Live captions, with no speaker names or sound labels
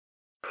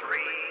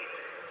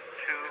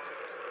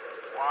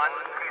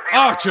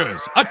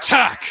Archers,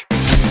 attack!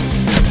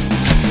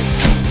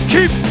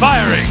 Keep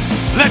firing!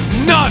 Let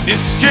none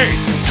escape!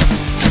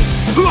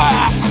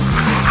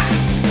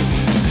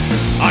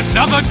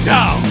 Another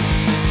down!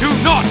 Do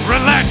not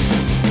relent!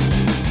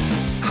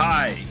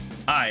 Hi,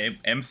 I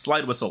am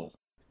Slide Whistle.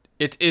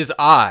 It is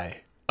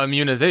I,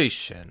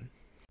 Immunization.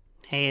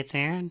 Hey, it's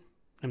Aaron.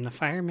 I'm the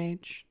Fire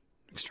Mage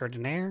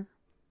extraordinaire.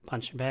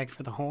 Punching bag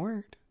for the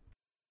Horde.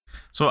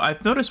 So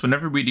I've noticed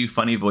whenever we do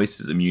funny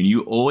voices, Immune,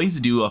 you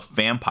always do a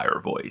vampire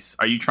voice.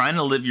 Are you trying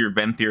to live your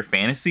Venthyr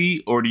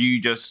fantasy, or do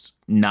you just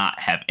not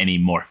have any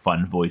more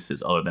fun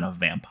voices other than a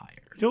vampire?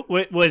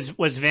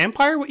 Was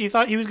vampire what you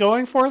thought he was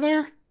going for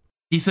there?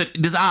 He said,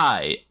 it is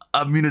I,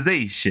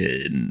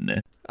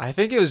 Immunization. I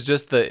think it was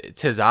just the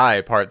 "tis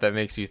I" part that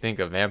makes you think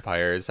of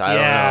vampires. I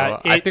don't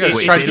know. I think I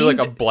was it trying to do seemed-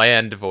 like a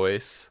bland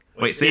voice.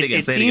 Wait, say it again.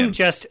 It seemed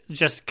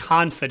just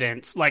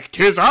confidence, like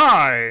 "tis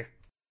I."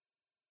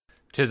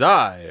 "Tis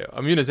I,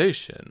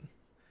 Immunization."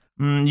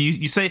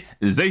 You say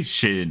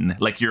 "zation"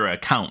 like you're a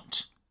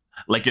count,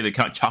 like you're the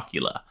Count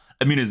Chocula.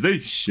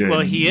 Immunization.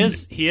 Well, he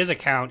is a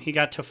count. He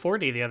got to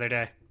 40 the other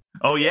day.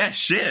 Oh yeah,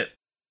 shit.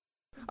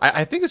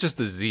 I think it's just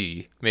the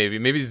Z.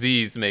 Maybe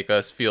Z's make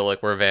us feel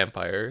like we're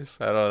vampires.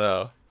 I don't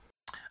know.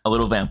 A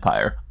little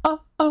vampire.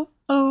 Oh, oh,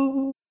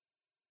 oh.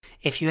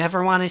 If you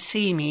ever want to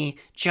see me,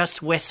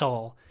 just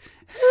whistle.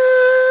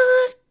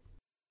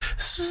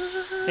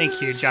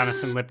 Thank you,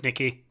 Jonathan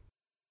Lipnicki.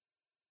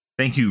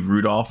 Thank you,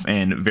 Rudolph,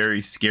 and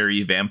very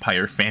scary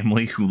vampire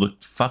family who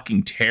looked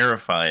fucking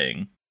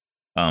terrifying.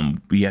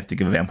 We have to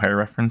give a vampire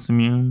reference,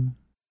 Immune.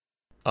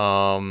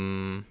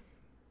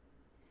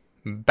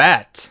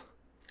 Bat.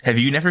 Have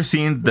you never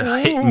seen the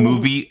hit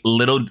movie The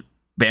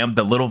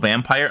Little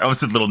Vampire? I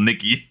said Little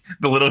Nicky.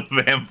 The Little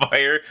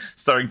Vampire,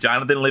 starring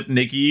Jonathan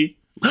Lipnicki.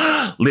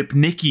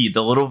 Lipnicki,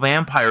 the little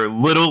vampire.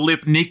 Little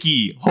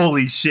Lipnicki.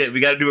 Holy shit,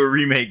 we gotta do a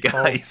remake,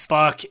 guys. Oh,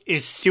 fuck.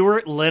 Is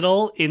Stuart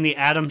Little in the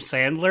Adam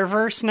Sandler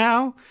verse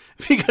now?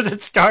 Because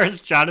it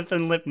stars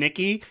Jonathan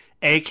Lipnicki,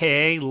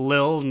 a.k.a.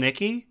 Lil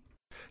Nicky?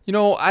 You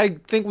know, I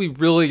think we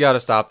really got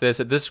to stop this.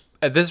 At this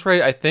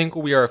rate, I think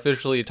we are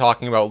officially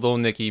talking about Lil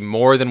Nicky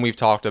more than we've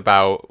talked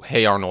about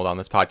Hey Arnold on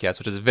this podcast,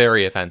 which is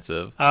very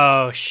offensive.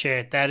 Oh,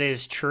 shit. That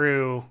is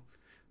true.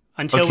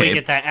 Until we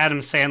get that Adam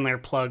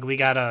Sandler plug, we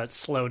gotta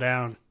slow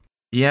down.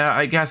 Yeah,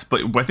 I guess,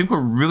 but I think we're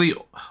really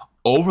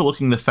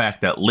overlooking the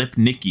fact that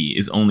Lipnicki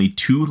is only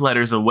 2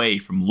 letters away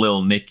from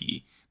Lil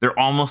Nicky. They're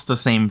almost the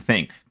same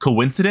thing.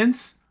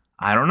 Coincidence?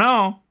 I don't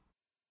know.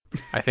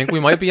 I think we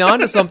might be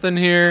onto something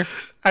here.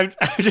 I'm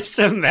just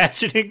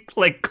imagining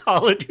like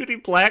Call of Duty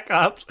Black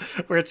Ops,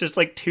 where it's just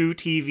like 2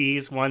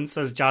 TVs. One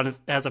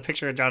has a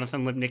picture of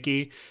Jonathan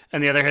Lipnicki,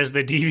 and the other has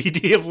the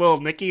DVD of Lil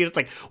Nicky. And it's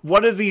like,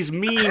 what do these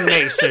mean,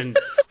 Mason?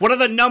 What do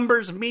the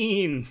numbers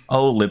mean?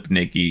 Oh,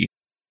 Lipnicki.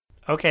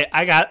 Okay,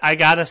 I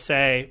gotta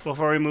say,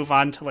 before we move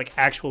on to like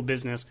actual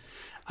business,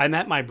 I'm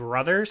at my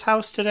brother's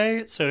house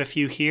today, so if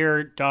you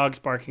hear dogs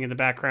barking in the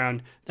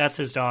background, that's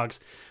his dogs.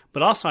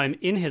 But also, I'm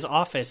in his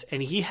office,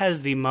 and he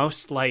has the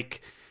most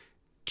like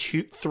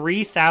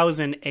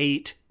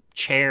 3008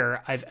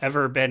 chair I've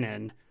ever been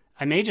in.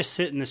 I may just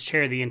sit in this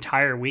chair the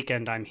entire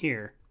weekend I'm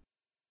here.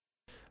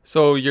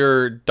 So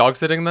you're dog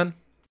sitting then?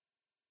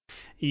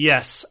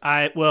 Yes,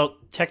 well,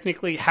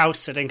 technically house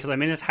sitting because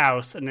I'm in his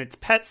house, and it's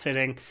pet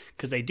sitting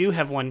because they do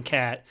have one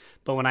cat.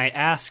 But when I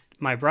asked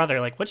my brother,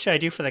 like, what should I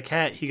do for the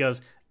cat? He goes,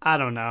 I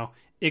don't know.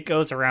 It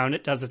goes around,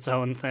 it does its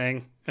own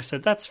thing. I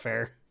said, that's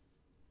fair.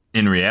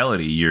 In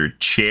reality, you're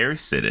chair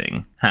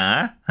sitting.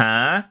 Huh?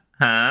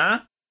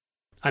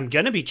 I'm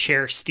gonna be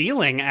chair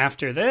stealing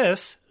after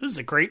this. This is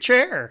a great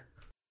chair.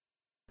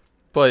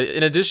 But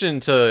in addition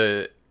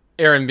to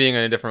Aaron being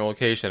in a different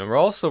location, we're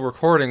also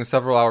recording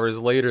several hours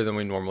later than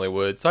we normally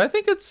would, so I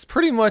think it's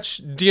pretty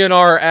much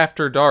DNR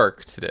after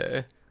dark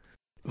today.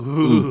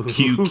 Ooh,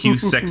 cue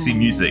sexy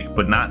music,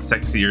 but not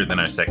sexier than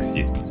our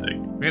sexiest music.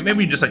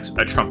 Maybe just like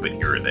a trumpet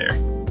here or there.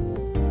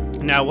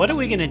 Now, what are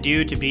we gonna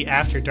do to be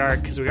after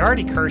dark? Because we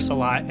already curse a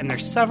lot, and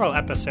there's several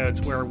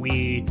episodes where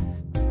we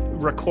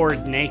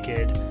record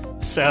naked.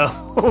 So,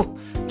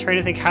 trying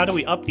to think, how do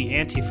we up the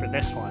ante for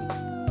this one?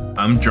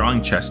 I'm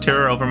drawing chest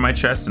hair over my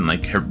chest and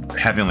like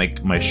having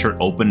like my shirt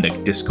open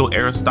like disco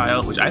era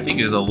style, which I think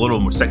is a little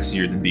more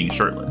sexier than being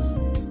shirtless.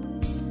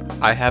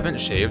 I haven't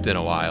shaved in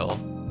a while.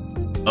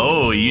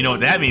 Oh, you know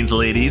what that means,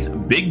 ladies.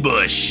 Big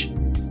bush.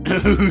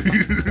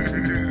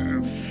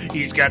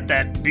 He's got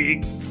that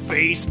big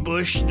face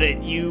bush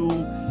that you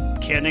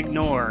can't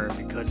ignore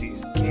because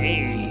he's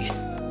gay.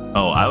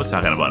 Oh, I was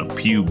talking about a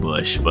pew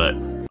bush, but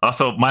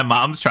also my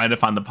mom's trying to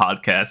find the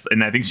podcast,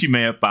 and I think she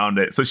may have found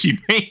it. So she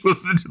may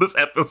listen to this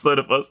episode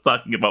of us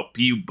talking about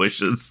pew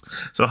bushes.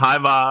 So hi,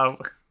 Mom.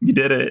 You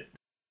did it.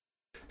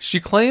 She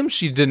claims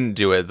she didn't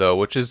do it, though,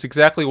 which is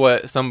exactly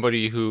what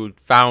somebody who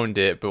found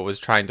it but was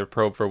trying to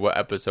probe for what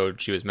episode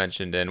she was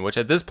mentioned in, which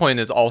at this point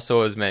is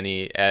also as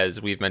many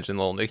as we've mentioned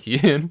Lil Nicky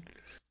in.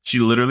 She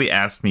literally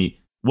asked me,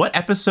 what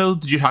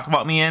episode did you talk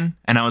about me in?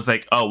 And I was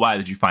like, oh, why?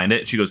 Did you find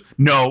it? She goes,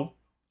 no.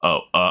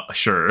 Oh,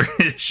 sure.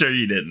 Sure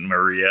you didn't,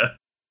 Maria.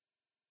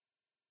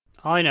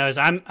 All I know is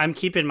I'm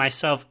keeping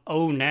myself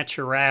au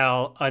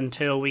naturel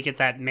until we get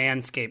that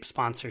Manscaped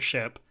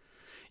sponsorship.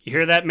 You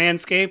hear that,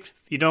 Manscaped?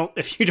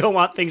 If you don't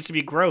want things to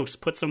be gross,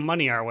 put some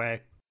money our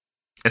way.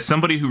 As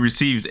somebody who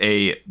receives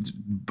a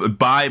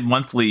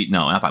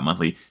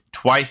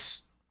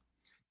twice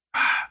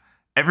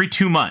every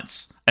 2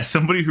 months, as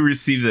somebody who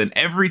receives an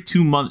every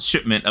 2 month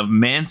shipment of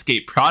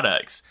Manscaped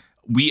products,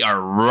 we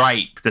are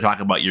ripe to talk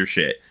about your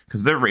shit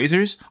because their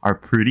razors are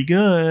pretty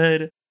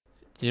good.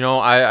 You know,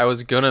 I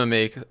was gonna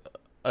make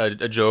a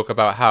joke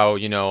about how,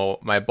 you know,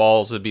 my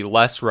balls would be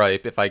less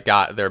ripe if I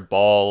got their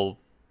ball.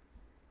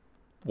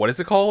 What is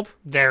it called?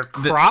 Their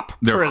crop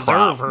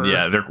preserver.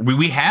 Yeah,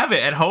 we have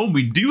it at home.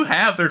 We do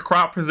have their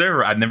crop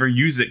preserver. I never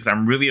use it because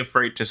I'm really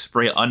afraid to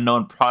spray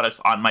unknown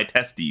products on my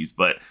testes.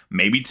 But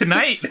maybe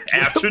tonight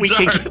after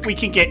dark, we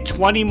can get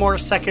 20 more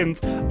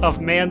seconds of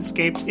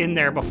Manscaped in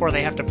there before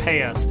they have to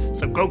pay us.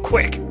 So go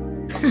quick.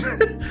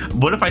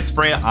 What if I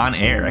spray it on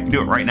air? I can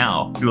do it right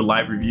now. Do a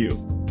live review.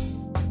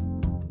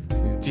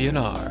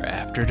 DNR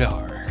After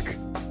Dark.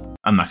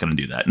 I'm not going to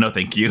do that. No,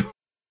 thank you.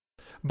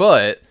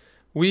 But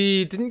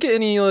we didn't get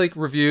any like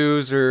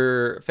reviews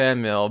or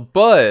fan mail,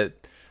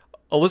 but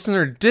a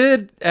listener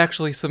did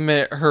actually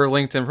submit her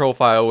LinkedIn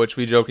profile, which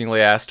we jokingly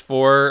asked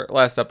for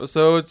last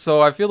episode.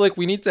 So I feel like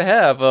we need to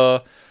have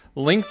a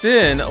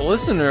LinkedIn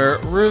listener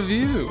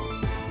review.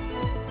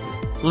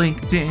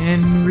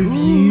 LinkedIn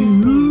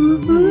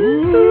review.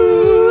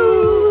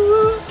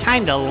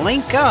 Time to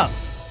link up.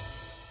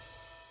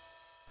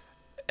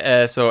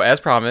 So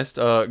as promised,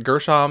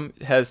 Gershom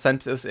has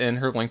sent us in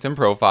her LinkedIn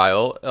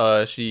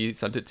profile. She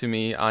sent it to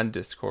me on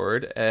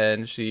Discord,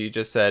 and she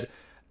just said,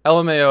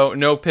 LMAO,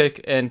 no pic,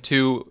 and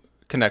 2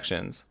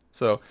 connections.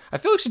 So I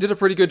feel like she did a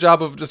pretty good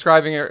job of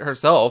describing it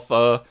herself.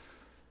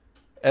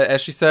 As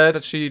she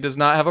said, she does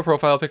not have a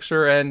profile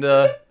picture and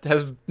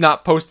has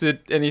not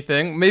posted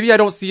anything. Maybe I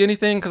don't see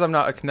anything because I'm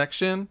not a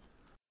connection.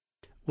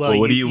 Well,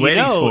 what are you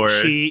waiting for?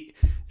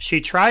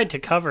 She tried to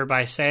cover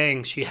by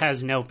saying she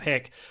has no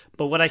pic.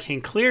 But what I can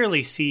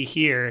clearly see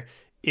here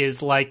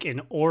is like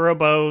an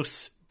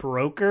Ouroboros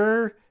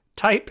broker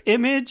type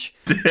image.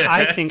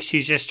 I think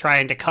she's just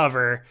trying to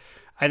cover.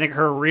 I think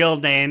her real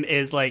name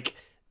is like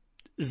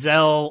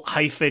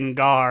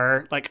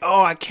Zell-Gar. Like,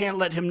 oh, I can't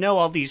let him know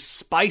all these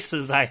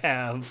spices I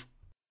have.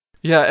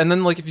 Yeah, and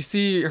then like if you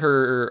see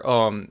her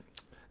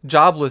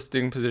job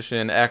listing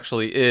position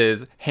actually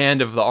is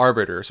Hand of the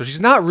Arbiter. So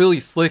she's not really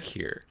slick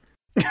here.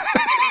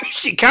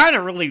 She kind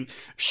of really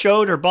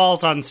showed her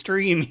balls on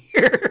stream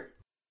here.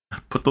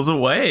 Put those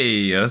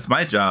away. That's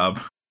my job.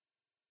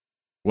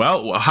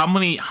 Well, how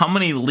many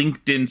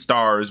LinkedIn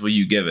stars will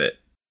you give it?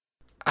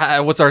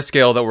 What's our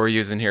scale that we're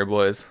using here,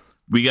 boys?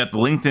 We got the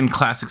LinkedIn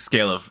Classic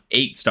scale of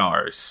 8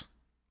 stars.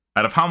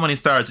 Out of how many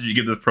stars did you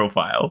give this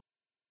profile?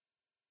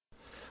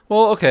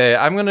 Well, okay,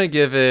 I'm gonna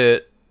give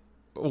it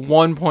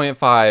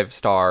 1.5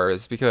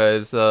 stars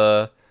because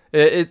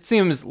it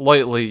seems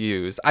lightly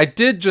used. I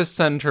did just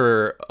send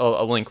her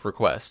a link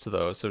request,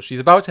 though, so she's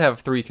about to have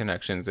 3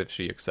 connections if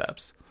she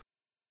accepts.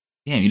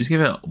 Damn, you just gave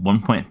it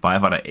 1.5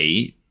 out of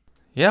 8?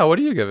 Yeah, what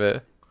do you give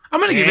it? I'm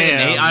going to give it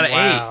an 8 out of 8.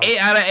 Wow. 8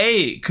 out of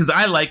 8, because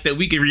I like that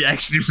we can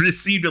actually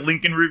receive a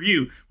LinkedIn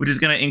review, which is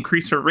going to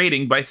increase her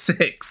rating by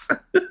 6.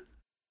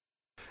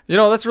 You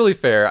know, that's really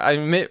fair.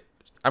 I'm going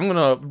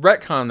to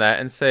retcon that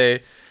and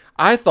say,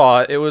 I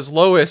thought it was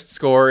lowest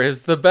score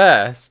is the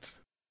best.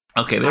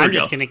 Okay, there we go. I'm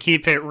just going to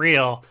keep it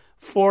real.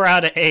 4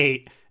 out of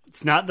 8.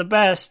 It's not the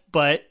best,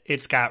 but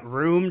it's got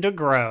room to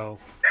grow.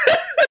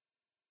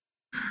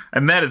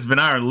 And that has been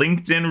our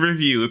LinkedIn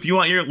review. If you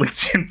want your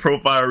LinkedIn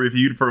profile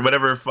reviewed for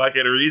whatever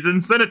fucking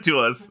reason, send it to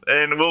us,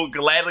 and we'll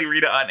gladly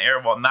read it on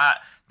air while not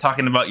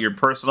talking about your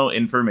personal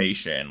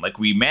information, like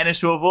we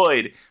managed to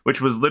avoid, which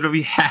was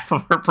literally half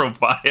of her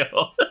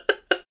profile.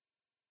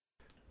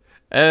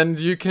 And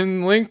you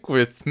can link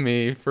with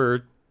me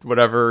for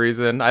whatever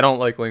reason. I don't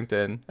like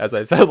LinkedIn, as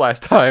I said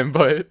last time,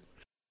 but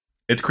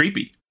It's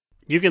creepy.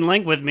 You can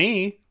link with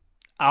me.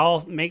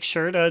 I'll make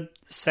sure to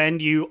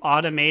send you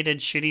automated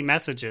shitty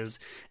messages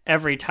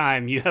every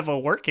time you have a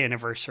work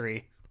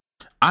anniversary.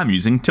 I'm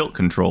using tilt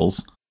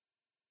controls.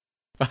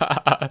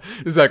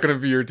 is that going to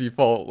be your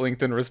default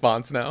LinkedIn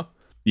response now?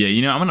 Yeah,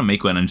 you know, I'm going to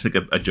make one and just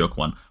like a joke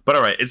one. But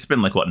all right, it's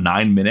been like,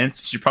 9 minutes?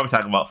 We should probably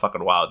talk about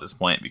fucking WoW at this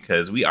point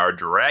because we are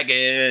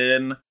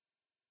dragging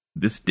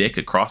this dick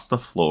across the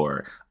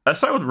floor. Let's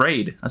start with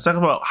Raid. Let's talk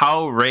about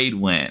how Raid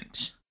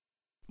went.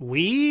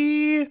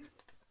 We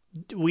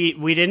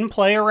didn't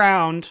play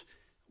around.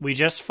 We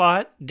just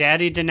fought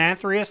Daddy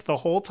Denathrius the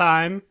whole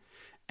time,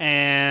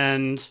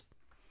 and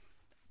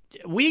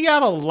we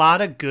got a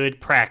lot of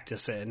good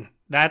practice in.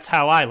 That's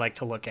how I like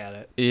to look at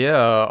it. Yeah,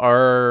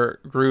 our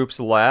group's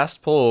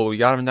last poll, we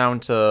got him down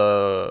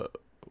to,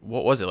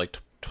 what was it, like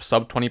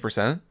sub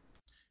 20%?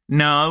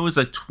 No, it was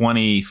like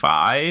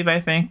 25, I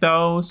think,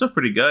 though. Still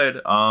pretty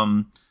good.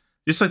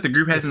 Just like the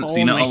group hasn't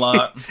seen it a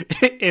lot.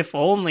 If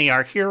only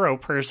our hero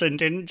person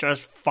didn't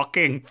just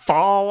fucking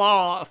fall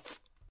off.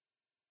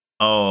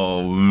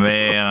 Oh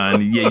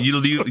man, yeah, you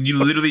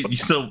literally.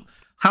 So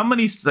How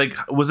many, like,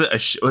 was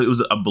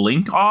it a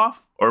blink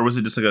off? Or was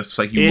it just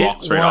like you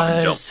walked straight off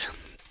and jumped?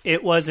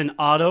 It was an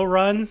auto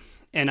run,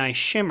 and I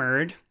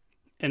shimmered.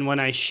 And when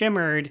I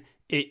shimmered,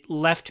 it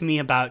left me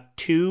about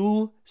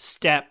 2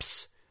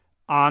 steps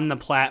on the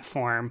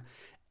platform.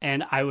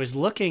 And I was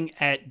looking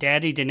at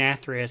Daddy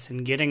Denathrius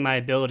and getting my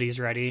abilities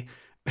ready.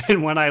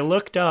 And when I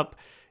looked up,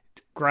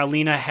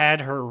 Growlina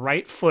had her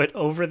right foot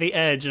over the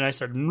edge, and I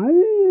said,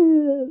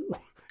 no!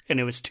 And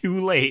it was too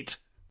late.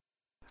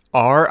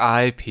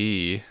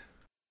 R.I.P.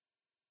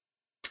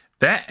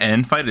 That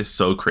end fight is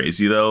so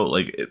crazy, though.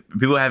 Like,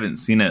 people haven't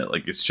seen it.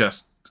 Like,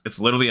 it's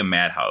literally a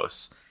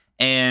madhouse.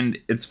 And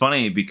it's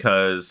funny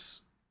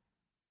because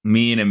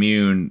me and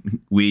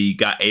Immune, we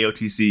got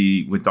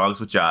AOTC with Dogs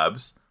with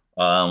Jobs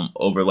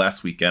over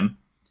last weekend.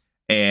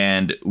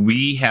 And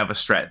we have a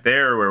strat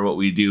there where what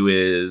we do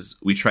is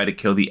we try to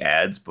kill the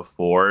ads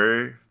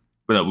before...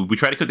 No, we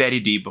try to kill Daddy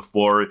D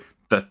before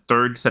the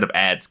third set of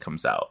ads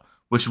comes out,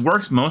 which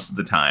works most of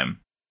the time.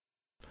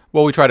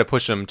 Well, we try to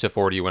push him to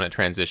 40 when it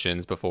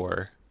transitions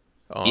before.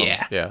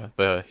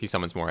 He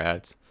summons more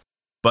ads.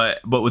 But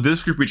with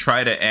this group, we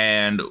tried it,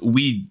 and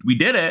we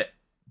did it.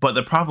 But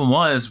the problem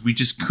was we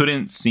just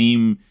couldn't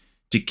seem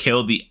to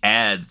kill the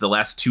ads, the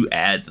last 2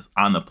 ads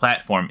on the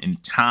platform in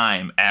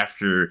time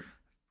after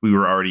we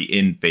were already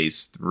in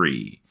phase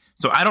 3.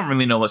 So I don't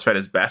really know what strat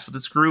is best with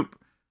this group,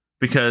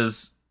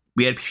 because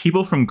we had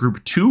people from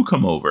group 2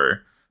 come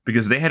over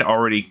because they had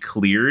already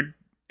cleared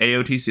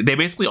AOTC. They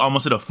basically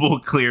almost did a full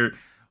clear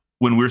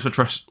when we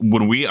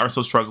are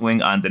so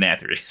struggling on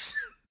Denathrius.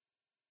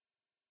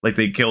 Like,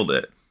 they killed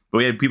it. But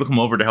we had people come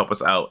over to help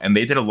us out, and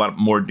they did a lot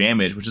more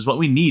damage, which is what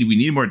we need. We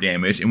need more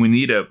damage, and we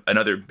need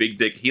another big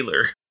dick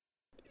healer.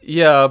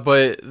 Yeah,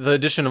 but the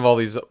addition of all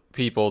these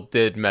people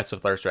did mess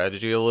with our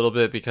strategy a little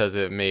bit, because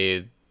it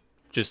made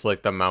just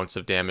like the amounts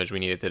of damage we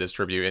needed to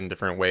distribute in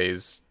different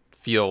ways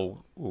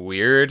feel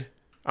weird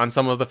on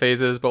some of the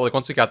phases. But like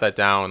once we got that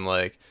down,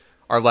 like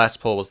our last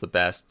pull was the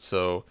best.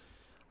 So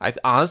I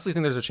honestly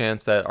think there's a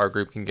chance that our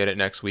group can get it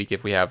next week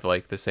if we have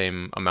like the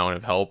same amount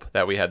of help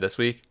that we had this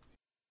week.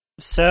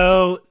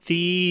 So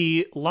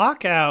the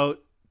lockout,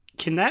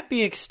 can that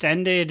be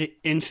extended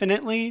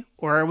infinitely,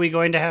 or are we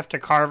going to have to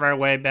carve our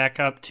way back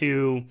up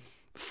to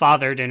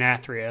Father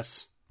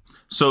Denathrius?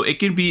 So it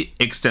can be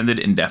extended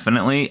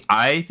indefinitely.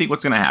 I think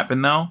what's going to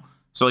happen, though,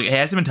 so like, it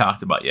hasn't been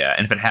talked about yet,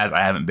 and if it has,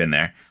 I haven't been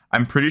there.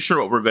 I'm pretty sure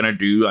what we're going to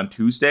do on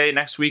Tuesday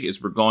next week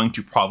is we're going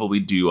to probably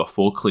do a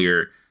full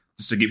clear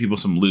just to give people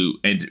some loot.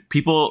 And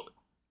people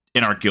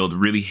in our guild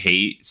really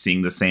hate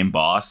seeing the same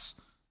boss,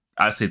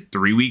 I'd say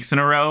 3 weeks in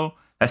a row.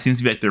 That seems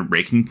to be like their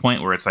breaking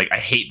point where it's like, I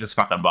hate this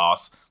fucking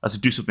boss. Let's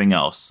do something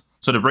else.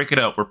 So to break it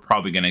up, we're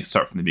probably going to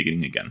start from the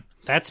beginning again.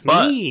 That's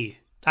me.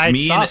 I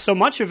saw so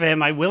much of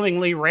him, I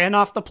willingly ran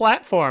off the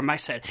platform. I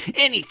said,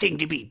 anything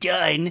to be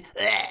done.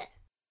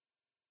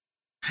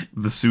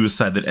 The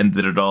suicide that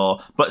ended it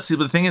all. But see,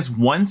 the thing is,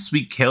 once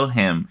we kill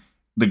him,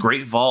 the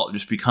Great Vault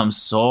just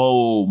becomes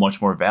so much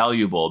more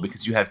valuable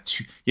because you have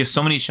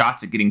so many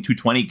shots at getting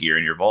 220 gear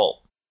in your vault.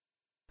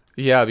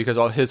 Yeah, because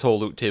his whole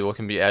loot table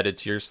can be added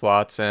to your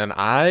slots, and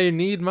I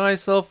need my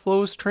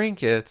self-flows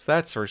trinkets,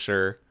 that's for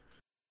sure.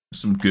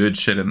 Some good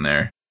shit in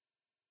there.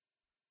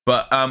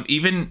 But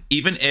even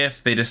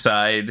if they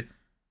decide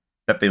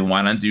that they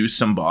want to do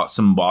some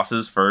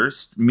bosses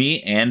first,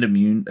 me and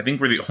Immune, I think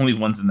we're the only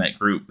ones in that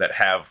group that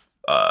have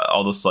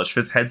all those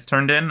Sludgefist heads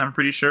turned in, I'm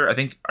pretty sure. I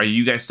think, are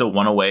you guys still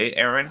 1 away,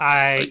 Aaron?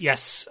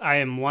 Yes, I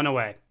am 1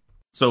 away.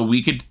 So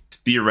we could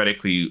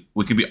theoretically,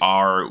 be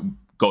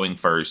going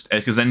first,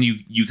 because then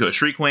you kill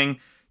Shriekwing,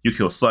 you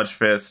kill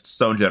Sludgefist,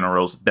 Stone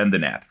Generals, then the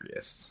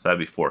Denathrius. So that'd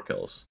be 4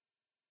 kills.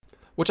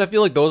 Which I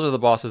feel like those are the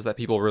bosses that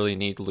people really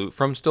need loot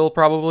from still,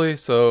 probably.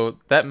 So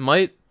that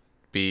might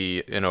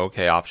be an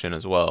okay option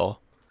as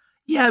well.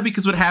 Yeah,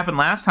 because what happened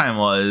last time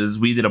was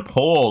we did a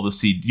poll to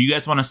see, do you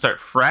guys want to start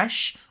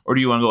fresh or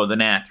do you want to go with the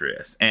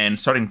Denathrius? And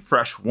starting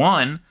fresh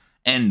won,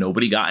 and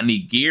nobody got any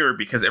gear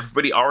because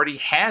everybody already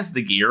has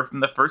the gear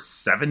from the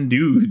first 7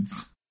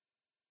 dudes.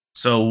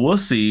 So we'll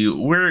see.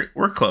 We're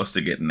close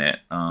to getting it.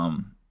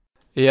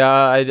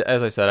 Yeah,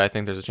 as I said, I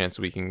think there's a chance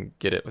we can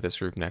get it with this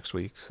group next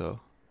week. So,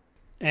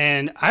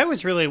 and I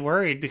was really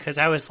worried because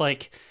I was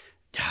like,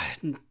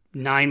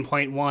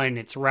 9.1,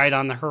 it's right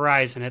on the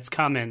horizon, it's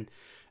coming.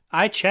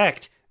 I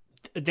checked.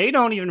 They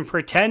don't even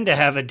pretend to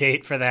have a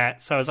date for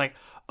that. So I was like,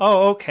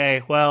 oh,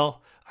 okay,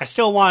 well, I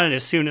still want it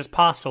as soon as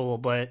possible,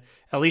 but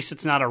at least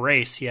it's not a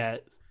race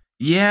yet.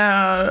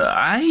 Yeah,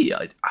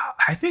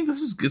 I think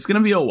it's going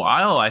to be a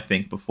while, I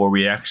think, before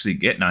we actually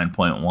get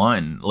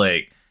 9.1.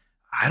 Like,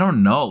 I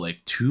don't know,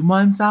 like 2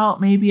 months out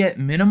maybe at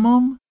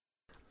minimum?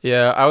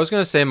 Yeah, I was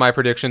going to say my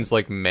prediction's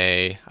like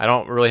May. I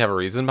don't really have a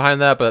reason behind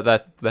that, but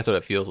that's what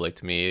it feels like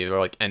to me, or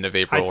like end of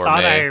April or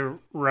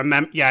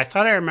May. I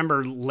thought I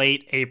remember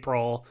late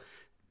April.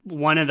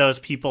 One of those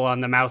people on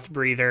the mouth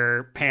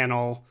breather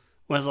panel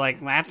was like,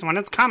 that's when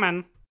it's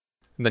coming.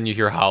 And then you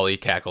hear Holly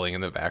cackling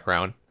in the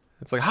background.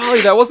 It's like,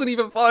 Holly, that wasn't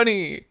even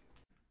funny.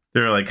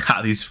 They're like,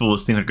 these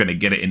fools think they're going to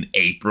get it in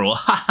April.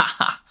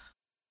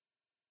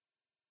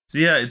 So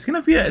yeah, I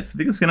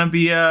think it's gonna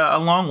be a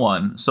long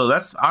one. So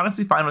that's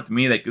honestly fine with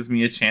me. That gives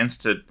me a chance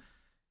to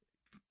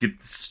get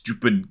the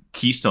stupid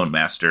Keystone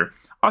Master.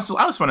 Also,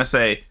 I just want to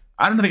say,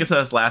 I don't think I said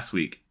this last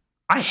week.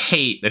 I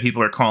hate that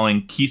people are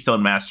calling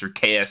Keystone Master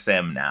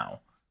KSM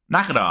now.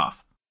 Knock it off.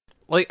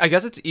 Like, I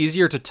guess it's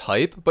easier to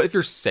type, but if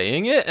you're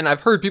saying it, and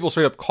I've heard people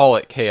straight up call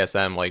it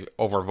KSM, like,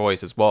 over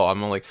voice as well.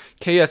 I'm like,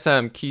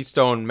 KSM,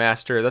 Keystone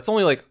Master, that's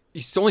only, like,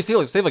 you only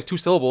say like 2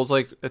 syllables.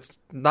 Like, it's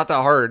not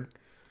that hard.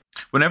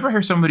 Whenever I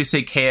hear somebody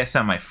say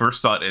KSM, my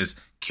first thought is,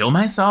 kill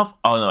myself?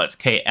 Oh, no, it's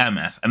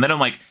KMS. And then I'm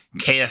like,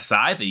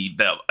 KSI,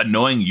 the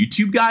annoying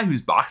YouTube guy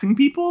who's boxing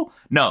people?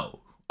 No,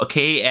 a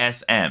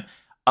KSM.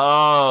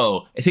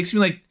 Oh, it takes me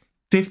like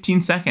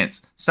 15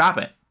 seconds. Stop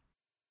it.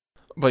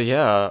 But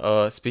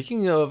yeah,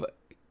 speaking of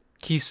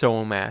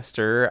Keystone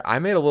Master, I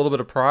made a little bit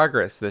of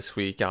progress this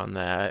week on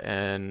that,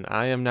 and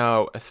I am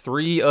now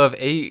 3 of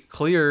 8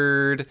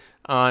 cleared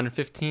on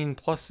 15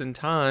 plus in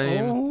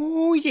time.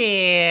 Oh,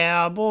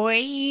 yeah,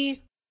 boy.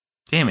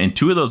 Damn, and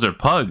 2 of those are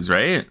pugs,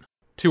 right?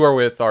 2 are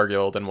with our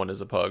guild, and 1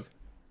 is a pug.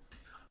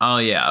 Oh,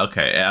 yeah,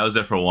 okay. I was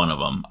there for 1 of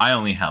them. I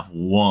only have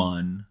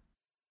 1.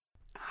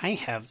 I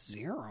have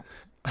 0.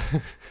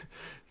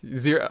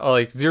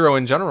 0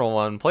 in general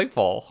on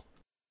Plaguefall.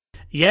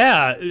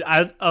 Yeah,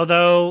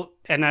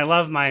 and I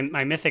love my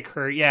mythic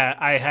crew. Yeah,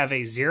 I have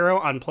a 0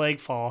 on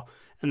Plaguefall,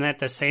 and then at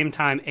the same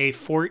time a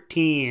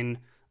 14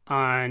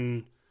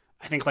 on,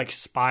 I think, like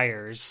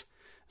Spires.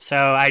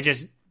 So I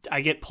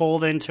get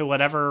pulled into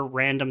whatever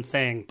random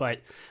thing,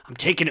 but I'm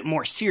taking it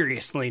more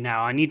seriously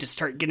now. I need to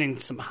start getting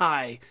some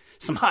high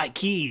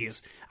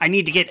keys. I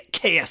need to get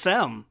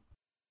KSM.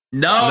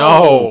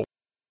 No.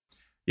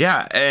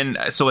 Yeah, and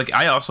so like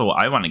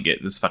I want to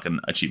get this fucking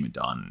achievement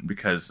done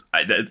because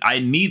I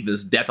need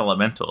this Death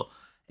Elemental,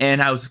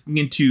 and I was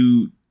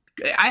looking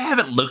I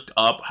haven't looked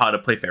up how to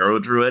play Pharaoh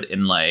Druid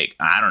in like,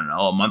 I don't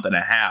know, a month and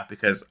a half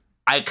because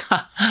I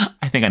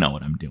think I know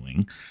what I'm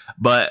doing,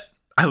 but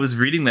I was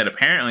reading that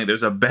apparently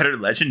there's a better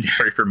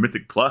legendary for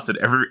Mythic Plus that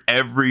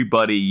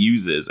everybody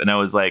uses, and I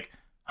was like,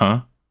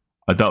 huh?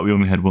 I thought we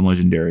only had 1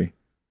 legendary.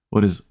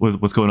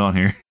 What's going on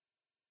here?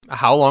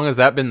 How long has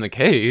that been the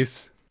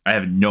case? I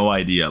have no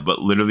idea, but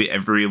literally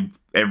every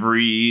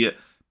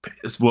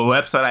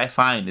website I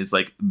find is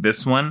like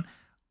this one,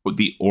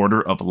 the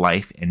Order of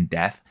Life and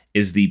Death,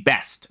 is the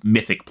best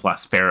Mythic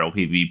Plus Pharaoh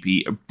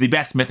PvP, the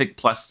best Mythic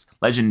Plus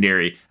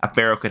Legendary a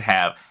Pharaoh could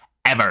have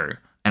ever.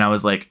 And I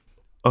was like,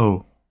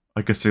 oh,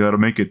 I guess I gotta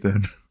make it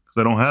then, because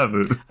I don't have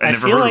it. I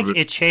feel like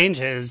it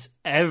changes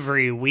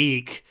every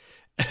week.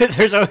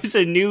 There's always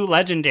a new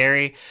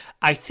legendary.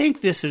 I think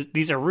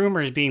these are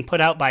rumors being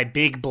put out by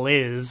Big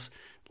Blizz.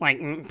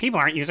 Like, people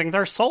aren't using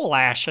their soul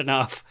ash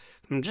enough.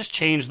 Just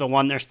change the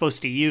one they're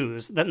supposed to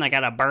use. Then they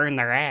gotta burn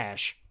their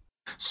ash.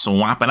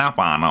 Swap it up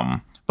on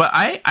them. But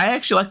I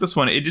actually like this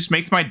one. It just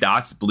makes my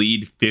dots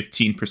bleed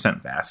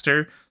 15%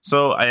 faster.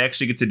 So I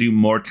actually get to do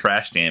more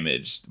trash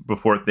damage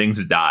before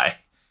things die.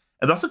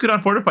 It's also good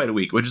on Fortified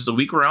Week, which is the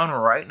week we're on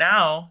right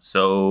now.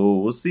 So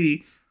we'll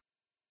see.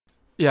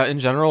 Yeah, in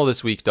general,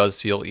 this week does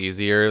feel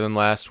easier than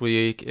last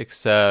week,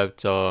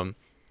 except, I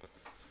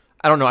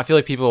don't know, I feel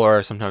like people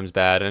are sometimes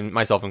bad, and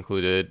myself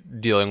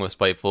included, dealing with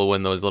Spiteful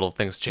when those little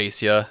things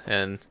chase you,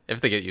 and if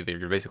they get you,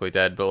 you're basically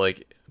dead, but,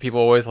 like, people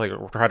always, like,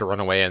 try to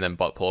run away and then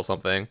butt pull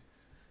something.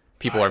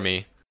 People are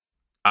me.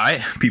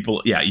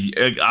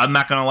 I'm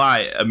not gonna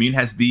lie, Immune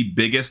has the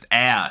biggest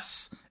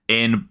ass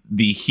in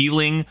the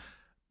healing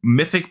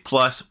Mythic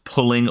Plus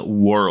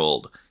pulling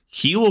world.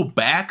 He will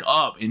back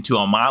up into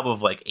a mob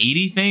of like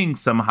 80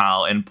 things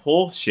somehow and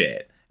pull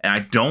shit. And I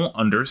don't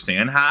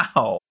understand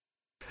how.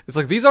 It's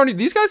like these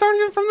guys aren't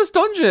even from this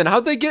dungeon.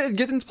 How'd they get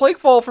into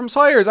Plaguefall from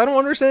Spires? I don't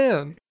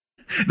understand.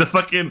 The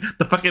fucking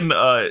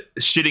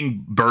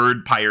shitting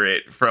bird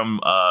pirate from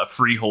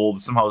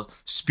Freehold somehow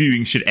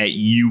spewing shit at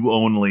you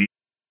only.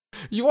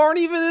 You aren't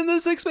even in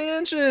this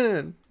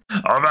expansion.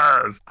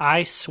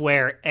 I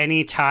swear,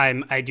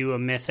 anytime I do a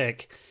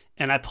mythic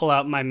and I pull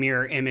out my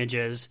mirror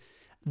images,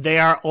 they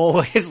are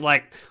always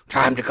like,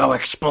 time to go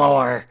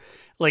explore.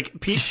 Like,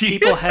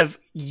 people have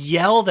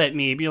yelled at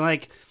me, be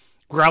like,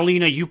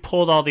 Growlina, you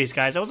pulled all these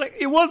guys. I was like,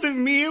 it wasn't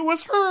me, it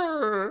was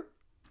her.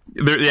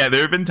 There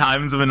have been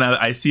times when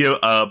I see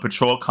a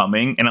patrol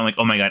coming, and I'm like,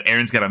 oh my god,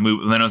 Aaron's got to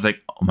move. And then I was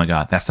like, oh my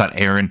god, that's not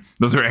Aaron.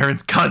 Those are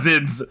Aaron's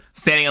cousins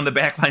standing on the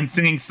back line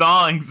singing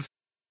songs.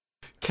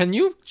 Can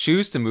you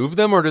choose to move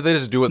them, or do they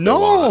just do what they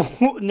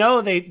want?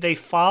 No, they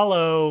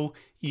follow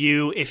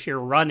you if you're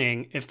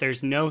running, if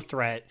there's no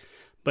threat.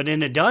 But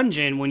in a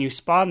dungeon, when you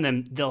spawn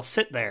them, they'll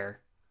sit there.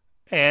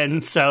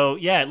 And so,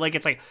 yeah, like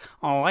it's like,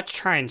 oh, let's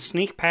try and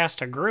sneak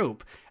past a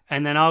group.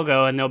 And then I'll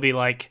go and they'll be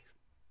like,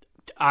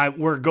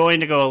 we're going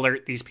to go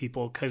alert these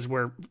people because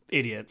we're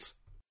idiots.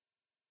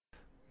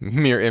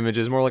 Mirror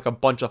images, more like a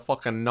bunch of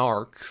fucking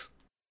narcs.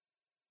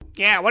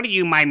 Yeah, what are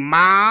you, my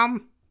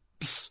mom?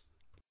 Psst.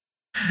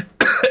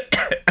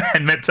 I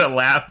meant to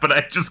laugh, but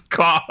I just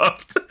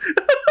coughed.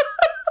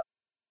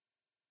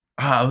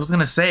 I was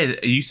gonna say,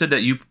 you said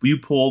that you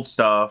pulled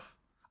stuff.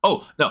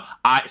 Oh no,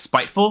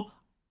 Spiteful.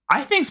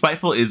 I think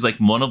Spiteful is like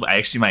one of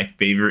actually my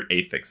favorite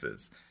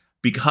affixes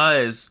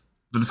because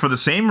for the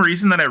same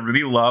reason that I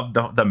really love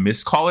the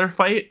Mistcaller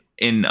fight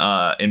in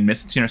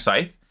Mist Inner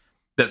Scythe,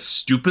 that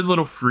stupid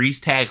little freeze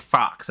tag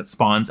fox that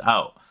spawns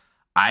out.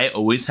 I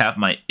always have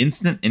my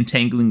instant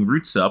entangling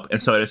roots up,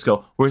 and so I just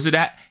go, "Where's it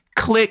at?"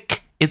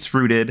 Click, it's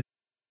rooted.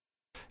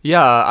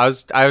 Yeah,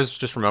 I was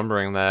just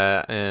remembering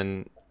that,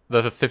 and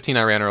the 15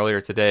 I ran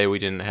earlier today, we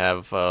didn't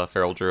have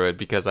Feral Druid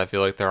because I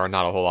feel like there are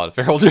not a whole lot of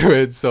Feral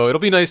Druids, so it'll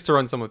be nice to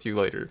run some with you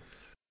later.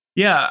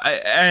 Yeah,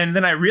 and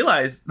then I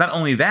realized not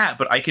only that,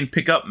 but I can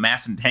pick up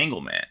Mass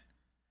Entanglement.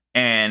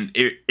 And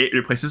it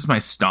replaces my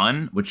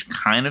stun, which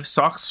kind of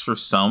sucks for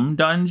some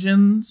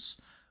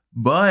dungeons.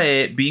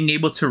 But being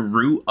able to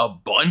root a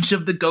bunch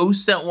of the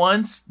ghosts at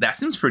once, that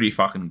seems pretty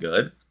fucking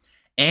good.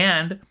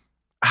 And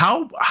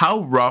how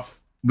rough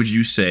would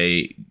you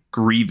say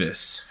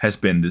Grievous has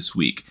been this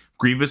week?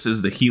 Grievous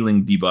is the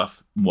healing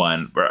debuff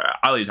one.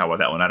 I'll let you talk about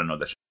that one. I don't know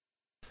that.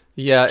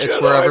 Yeah, it's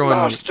Jedi where everyone...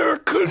 Master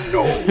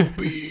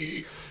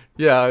Kenobi.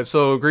 Yeah,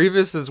 so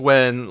Grievous is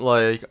when,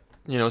 like,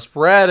 you know,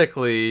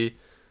 sporadically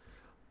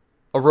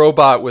a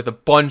robot with a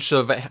bunch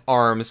of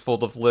arms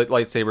full of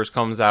lightsabers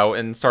comes out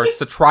and starts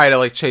to try to,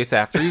 like, chase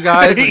after you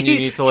guys, and you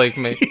need to, like,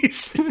 make...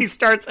 He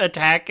starts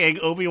attacking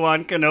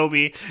Obi-Wan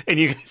Kenobi, and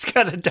you guys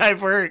gotta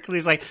divert.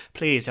 He's like,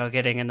 please, you're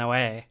getting in the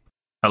way.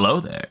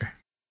 Hello there.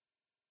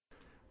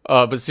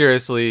 But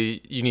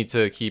seriously, you need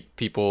to keep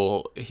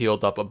people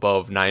healed up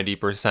above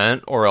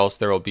 90%, or else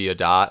there will be a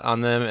dot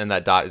on them, and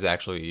that dot is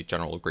actually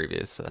General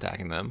Grievous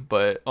attacking them.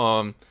 But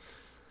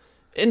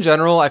in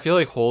general, I feel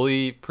like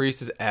Holy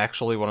Priest is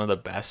actually one of the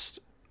best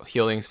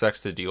healing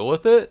specs to deal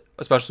with it,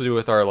 especially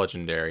with our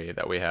Legendary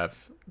that we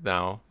have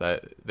now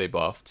that they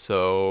buffed.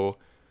 So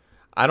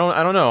I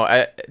don't know.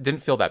 I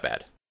didn't feel that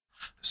bad.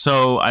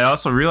 So I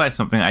also realized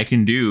something I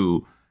can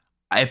do.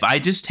 If I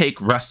just take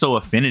Resto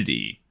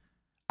Affinity,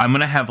 I'm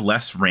going to have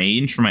less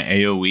range for my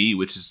AoE,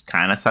 which is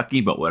kind of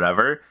sucky, but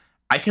whatever.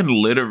 I can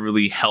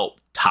literally help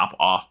top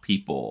off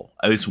people,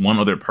 at least one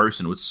other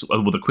person, with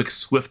a quick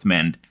Swift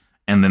Mend,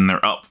 and then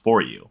they're up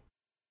for you.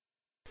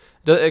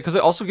 Because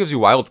it also gives you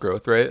wild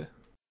growth, right?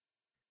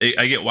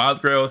 I get Wild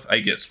Growth, I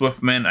get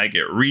Swift Mend, I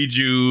get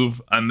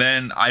Rejuve, and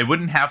then I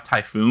wouldn't have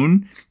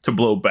Typhoon to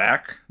blow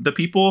back the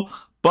people,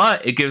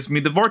 but it gives me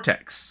the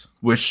Vortex,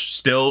 which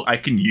still I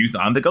can use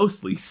on the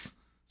Ghostlies.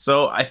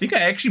 So I think I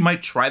actually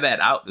might try that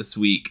out this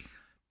week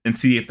and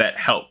see if that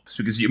helps.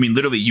 Because, I mean,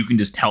 literally, you can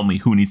just tell me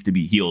who needs to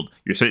be healed.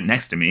 You're sitting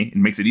next to me. It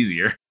makes it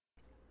easier.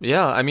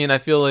 Yeah, I mean, I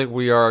feel like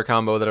we are a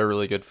combo that are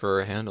really good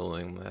for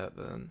handling that,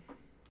 then.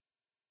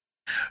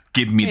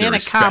 Give me the and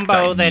respect a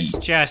combo I that's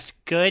need. just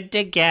good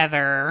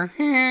together.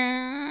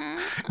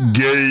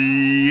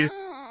 Gay.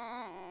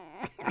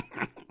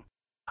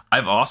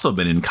 I've also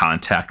been in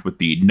contact with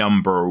the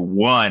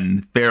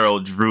 #1 Feral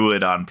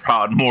Druid on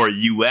Proudmoore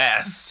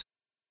US.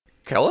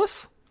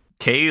 Kellis?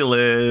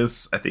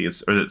 Kalis, I think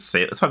it's, or is it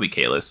say it's probably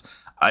Kalis.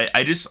 I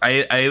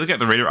look at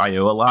the Raider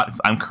IO a lot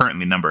because I'm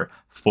currently number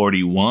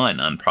 41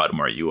 on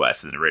Proudmoore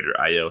US in the Raider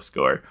IO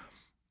score.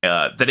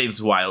 The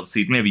name's Wild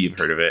Seed. Maybe you've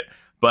heard of it,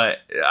 but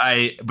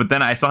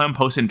then I saw him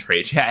post in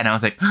trade chat and I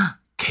was like,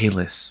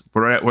 Kalis,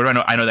 where do I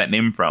know? I know that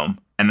name from.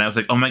 And I was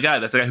like, oh my god,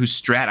 that's the guy whose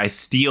strat I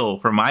steal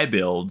for my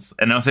builds.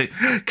 And I was like,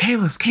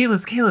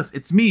 Kalis,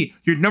 it's me,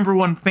 your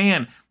 #1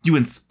 fan. You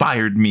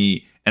inspired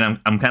me.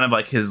 And I'm kind of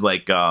like his,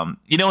 like,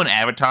 you know, in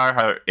Avatar,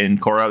 how in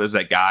Korra, there's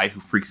that guy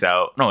who freaks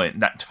out. No,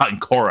 not in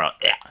Korra.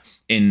 Yeah.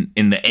 In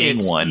the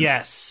Aang one.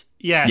 Yes.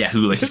 Yeah,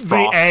 who, like, the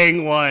froths.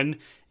 Aang one.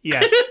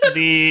 Yes.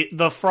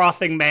 the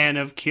frothing man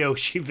of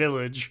Kyoshi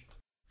Village.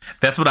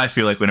 That's what I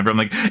feel like whenever I'm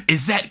like,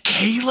 is that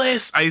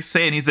Kalis? I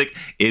say, and he's like,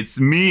 it's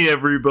me,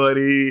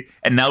 everybody.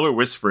 And now we're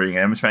whispering,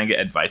 and I'm trying to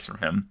get advice from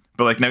him.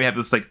 But, like, now we have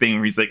this, like, thing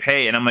where he's like,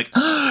 hey, and I'm like,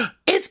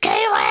 it's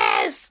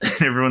Kalis!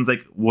 And everyone's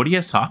like, what are you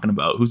guys talking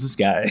about? Who's this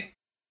guy?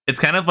 It's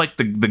kind of like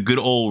the good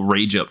old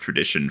Rage Up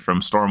tradition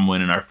from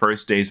Stormwind in our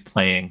first days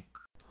playing.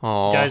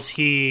 Aww.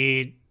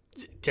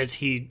 Does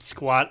he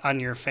squat on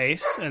your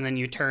face and then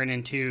you turn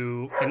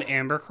into an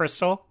amber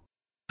crystal?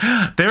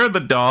 There are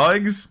the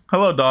dogs.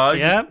 Hello, dogs.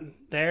 Yep,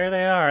 there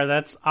they are.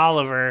 That's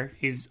Oliver.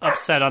 He's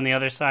upset on the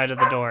other side of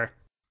the door.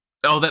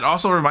 Oh, that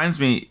also reminds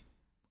me,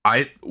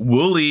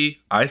 Wooly,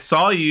 I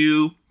saw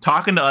you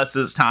talking to us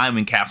this time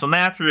in Castle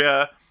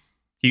Nathria.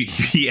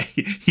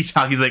 He's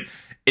like,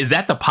 is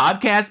that the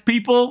podcast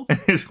people?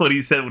 Is what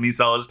he said when he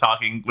saw us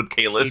talking with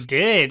Kalis.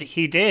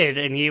 He did,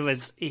 and he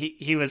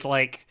was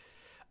like,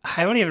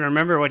 I don't even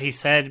remember what he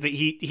said, but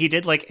he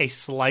did like a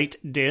slight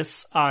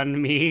diss on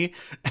me,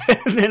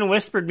 and then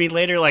whispered me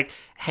later like,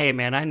 "Hey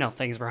man, I know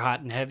things were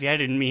hot and heavy. I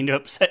didn't mean to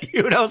upset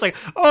you." And I was like,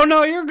 "Oh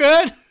no, you're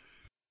good."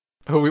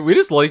 We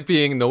just like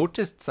being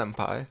noticed,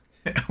 senpai.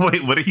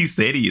 Wait, what did he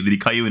say to you? Did he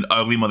call you an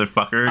ugly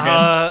motherfucker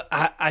again?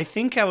 I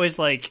think I was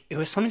like, it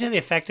was something to the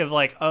effect of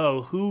like,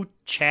 oh, who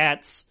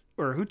chats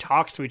or who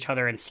talks to each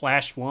other in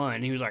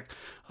 /1? He was like,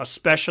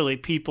 especially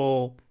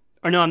people,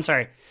 or no, I'm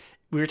sorry.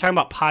 We were talking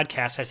about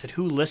podcasts. I said,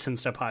 who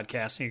listens to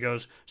podcasts? And he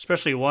goes,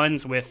 especially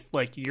ones with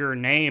like your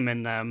name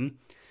in them.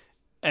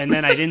 And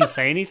then I didn't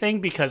say anything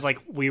because like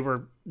we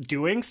were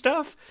doing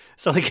stuff.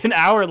 So like an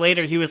hour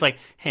later, he was like,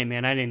 "Hey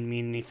man, I didn't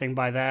mean anything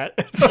by that."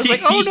 I was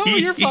like, "Oh no,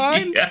 you're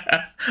fine."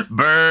 Yeah.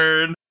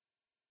 Burn.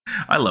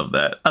 I love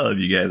that. I love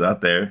you guys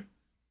out there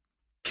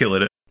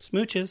killing it.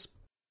 Smooches.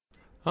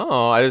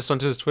 Oh, I just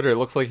went to his Twitter. It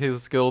looks like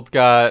his guild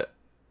got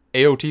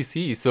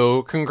AOTC,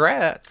 so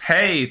congrats.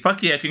 Hey,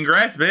 fuck yeah,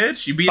 congrats,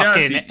 bitch. You beat us.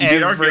 Fucking You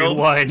beat our guild.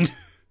 everyone.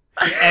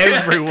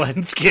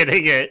 Everyone's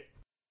getting it.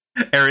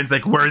 Aaron's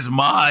like, where's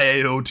my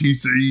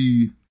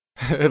AOTC?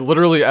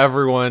 Literally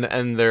everyone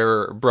and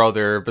their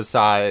brother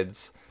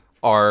besides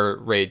our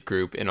raid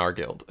group in our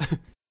guild.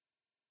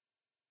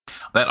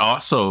 That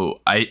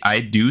also, I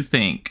do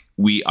think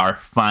we are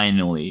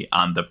finally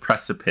on the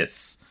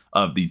precipice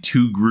of the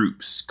two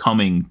groups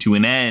coming to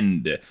an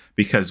end,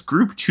 because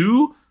group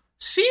 2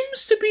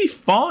 seems to be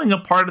falling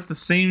apart at the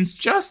seams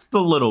just a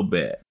little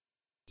bit.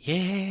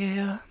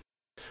 Yeah.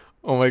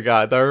 Oh my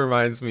god, that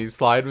reminds me.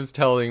 Slide was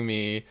telling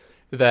me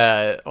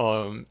that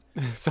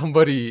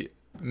somebody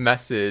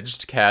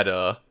messaged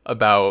Kata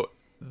about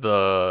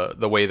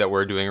the way that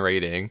we're doing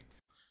rating.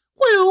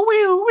 Wheel,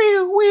 wheel,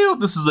 wheel, wheel.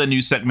 This is a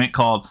new segment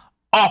called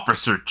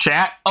Officer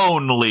Chat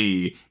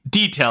Only.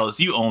 Details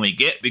you only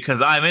get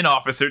because I'm in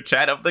Officer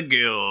Chat of the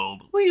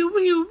Guild. Wheel,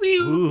 wheel,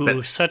 wheel.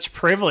 Ooh, such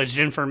privileged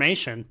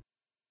information.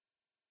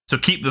 So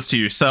keep this to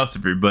yourselves,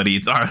 everybody.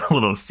 It's our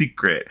little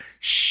secret.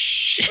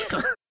 Shh.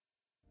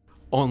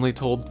 Only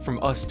told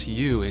from us to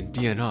you in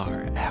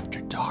DNR After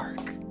Dark.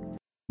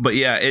 But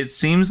yeah, it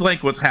seems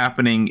like what's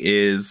happening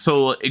is,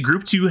 so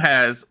group 2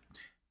 has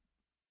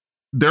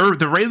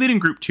the raid lead in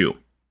group 2.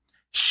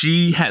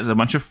 She has a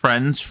bunch of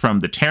friends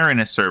from the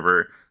Terranus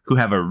server who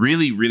have a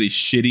really, really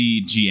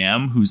shitty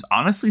GM who's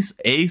honestly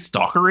A,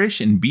 stalkerish,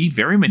 and B,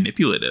 very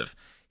manipulative.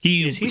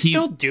 Is he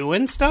still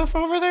doing stuff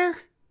over there?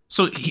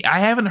 So I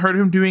haven't heard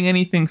him doing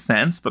anything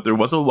since, but there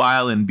was a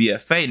while in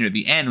BFA near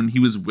the end when he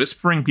was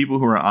whispering people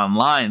who were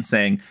online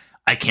saying,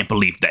 "I can't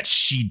believe that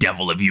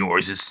she-devil of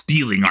yours is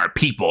stealing our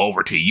people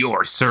over to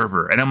your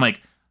server." And I'm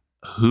like,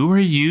 who are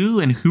you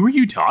and who are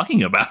you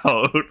talking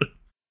about?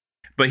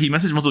 But he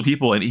messaged multiple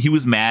people and he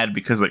was mad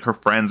because like her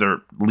friends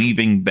are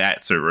leaving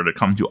that server to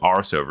come to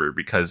our server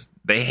because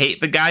they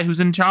hate the guy who's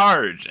in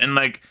charge. And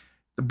like,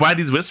 by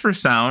these whispers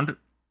sound,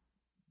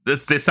 they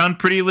sound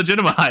pretty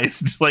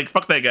legitimized. Like,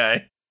 fuck that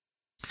guy.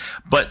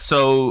 But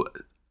so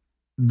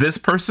this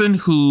person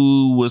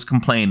who was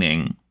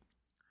complaining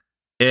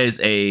is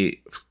a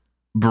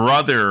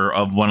brother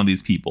of one of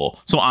these people.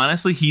 So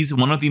honestly, he's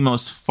one of the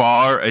most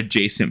far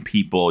adjacent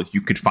people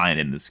you could find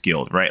in this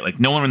guild, right? Like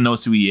no one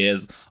knows who he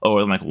is,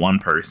 or like one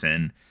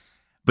person.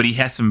 But he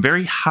has some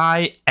very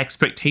high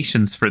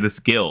expectations for this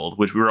guild,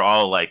 which we were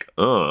all like,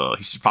 oh,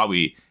 he should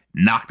probably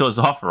knock those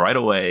off right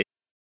away.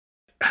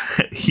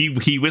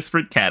 He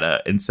whispered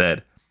Kata and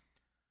said,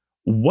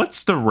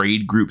 "What's the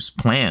raid group's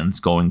plans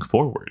going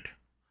forward?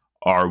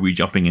 Are we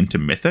jumping into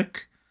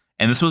Mythic?"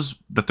 And this was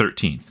the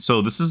 13th.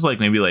 So this is like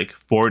maybe like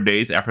 4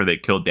 days after they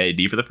killed Daddy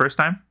D for the first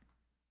time.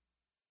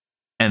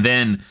 And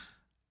then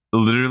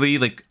literally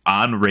like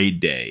on raid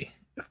day,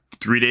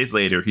 3 days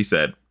later, he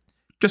said,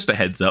 "Just a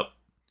heads up.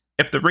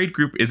 If the raid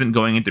group isn't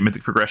going into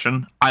Mythic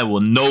progression, I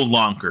will no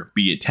longer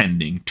be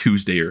attending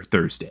Tuesday or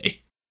Thursday."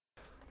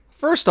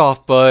 First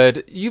off,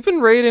 bud, you've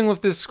been raiding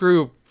with this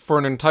group for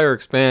an entire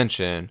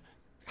expansion.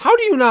 How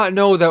do you not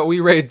know that we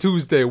raid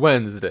Tuesday,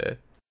 Wednesday?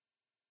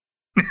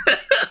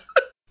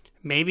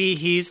 Maybe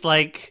he's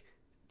like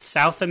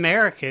South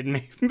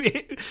American.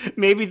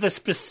 Maybe the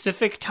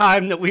specific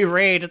time that we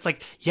raid, it's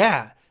like,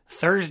 yeah,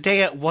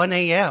 Thursday at 1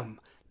 a.m.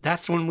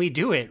 That's when we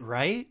do it,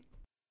 right?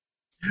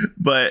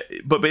 But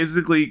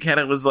basically,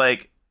 Kata was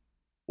like,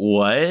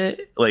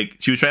 "What?" Like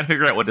she was trying to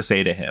figure out what to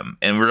say to him,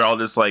 and we're all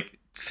just like,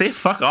 "Say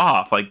fuck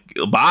off! Like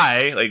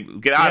bye! Like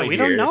get out of here!" We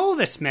don't know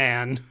this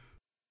man.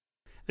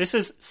 This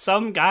is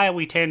some guy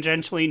we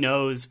tangentially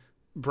know's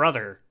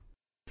brother.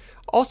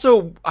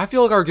 Also, I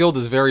feel like our guild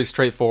is very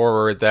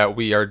straightforward, that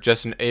we are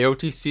just an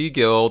AOTC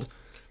guild.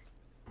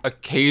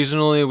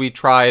 Occasionally, we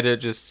try to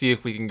just see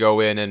if we can go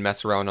in and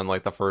mess around on,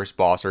 like, the first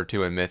boss or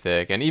two in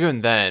Mythic. And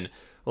even then,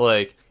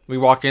 like, we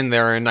walk in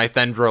there and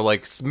Nithendra,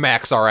 like,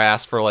 smacks our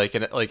ass for, like,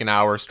 an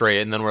hour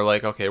straight. And then we're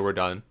like, okay, we're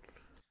done.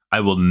 I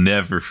will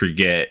never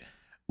forget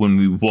when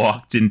we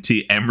walked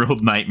into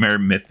Emerald Nightmare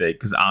Mythic,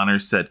 because Honor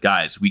said,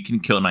 "Guys, we can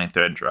kill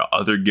Nithendra.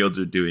 Other guilds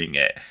are doing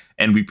it."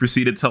 And we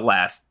proceeded to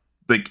last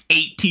like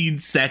 18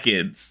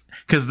 seconds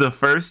because the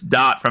first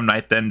dot from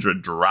Nithendra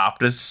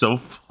dropped us so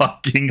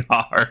fucking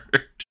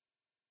hard.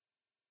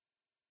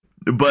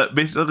 But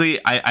basically,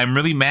 I'm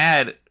really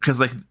mad because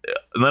like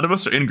none of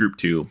us are in group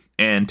 2,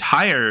 and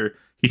Tyre,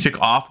 he took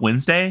off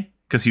Wednesday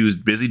because he was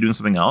busy doing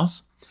something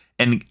else.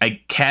 And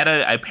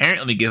Kata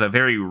apparently gave a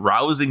very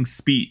rousing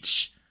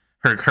speech,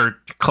 her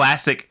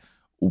classic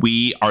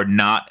 "we are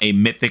not a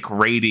Mythic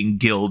raiding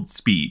guild"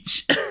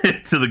 speech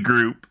to the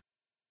group.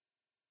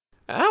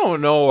 I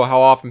don't know how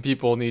often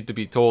people need to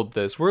be told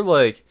this. We're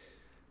like,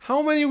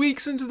 how many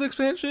weeks into the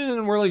expansion?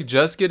 And we're like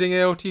just getting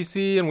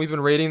AOTC and we've been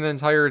raiding the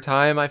entire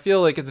time. I feel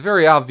like it's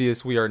very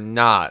obvious we are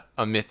not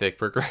a Mythic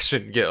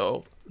progression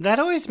guild. That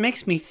always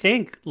makes me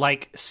think,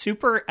 like,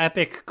 super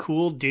epic,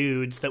 cool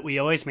dudes that we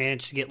always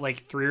manage to get, like,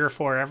 3 or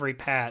 4 every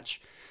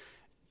patch.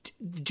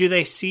 Do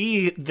they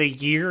see the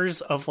years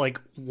of, like,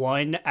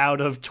 1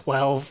 out of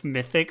 12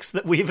 mythics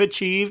that we've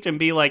achieved and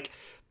be like,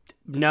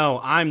 no,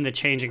 I'm the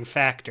changing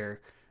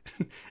factor.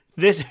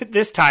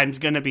 This time's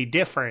gonna be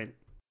different.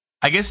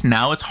 I guess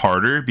now it's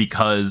harder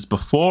because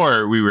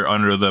before we were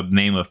under the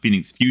name of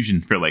Phoenix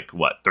Fusion for, like,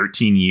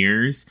 13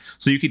 years?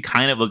 So you could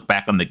kind of look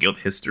back on the guild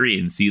history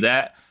and see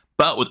that.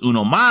 But with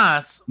Uno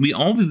Mas, we've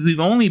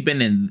only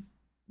been in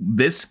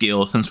this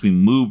scale since we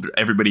moved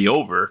everybody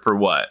over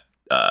for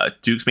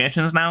 2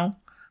 expansions now?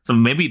 So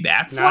maybe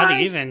that's Not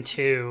why? even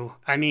 2.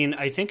 I mean,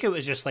 I think it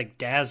was just like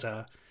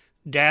Daza.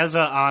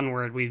 Daza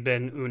onward, we've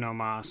been Uno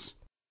Mas.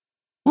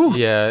 Whew.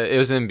 Yeah, it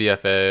was in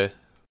BFA.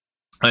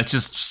 It's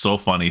just so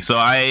funny.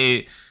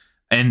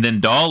 And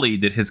then Dolly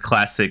did his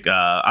classic,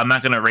 I'm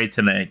not going to raid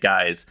tonight,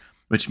 guys,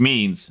 which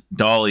means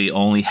Dolly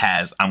only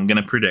has, I'm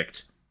going to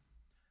predict,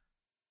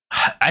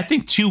 I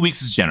think 2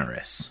 weeks is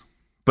generous,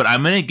 but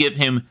I'm going to give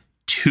him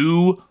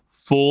 2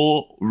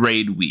 full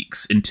raid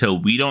weeks until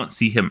we don't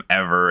see him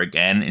ever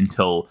again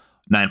until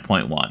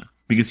 9.1,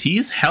 because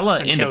he's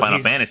hella into Final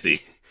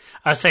Fantasy.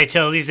 I say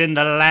till he's in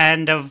the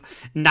land of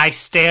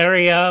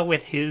Nysteria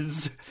with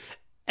his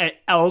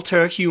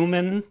alter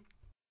human.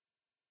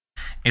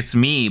 It's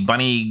me,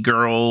 bunny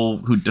girl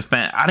who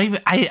defend.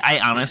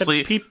 I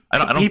honestly, I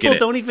don't people get it.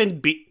 don't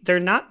even they're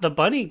not the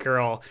bunny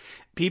girl.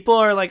 People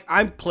are like,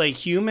 I play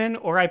human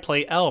or I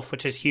play elf,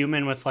 which is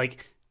human with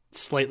like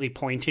slightly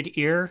pointed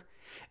ear.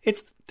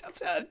 It's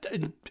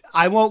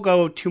I won't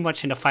go too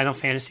much into Final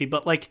Fantasy,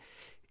 but like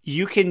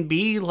you can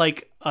be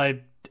like a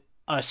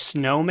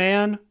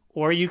snowman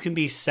or you can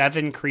be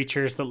 7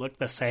 creatures that look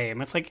the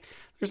same. It's like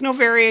there's no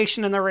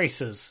variation in the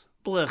races.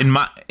 Blech.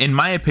 In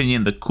my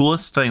opinion, the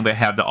coolest thing they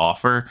have to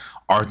offer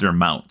are their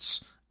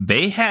mounts.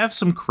 They have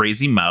some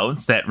crazy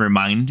mounts that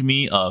remind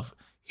me of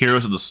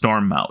Heroes of the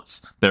Storm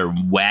mounts. They're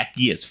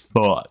wacky as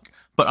fuck.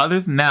 But other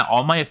than that,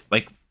 all my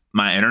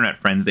internet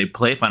friends, they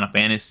play Final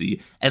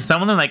Fantasy, and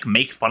some of them like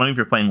make fun of me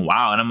for playing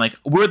WoW, and I'm like,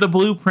 we're the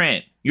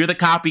blueprint. You're the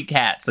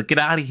copycats. Like, get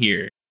out of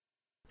here.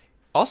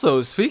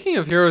 Also, speaking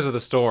of Heroes of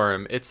the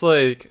Storm, it's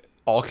like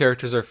all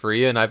characters are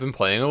free, and I've been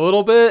playing a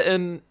little bit,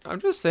 and I'm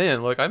just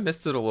saying, like, I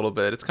missed it a little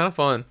bit. It's kind of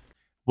fun.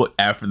 What,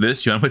 after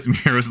this, you want to play some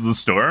Heroes of the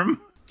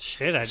Storm?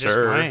 Shit, I just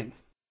Sure. might.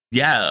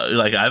 Yeah,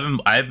 like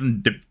I've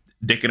been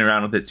dicking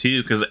around with it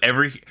too, because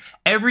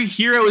every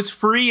hero is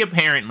free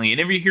apparently,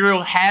 and every hero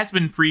has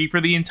been free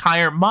for the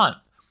entire month,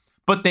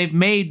 but they've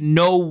made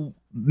no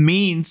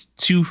means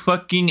to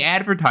fucking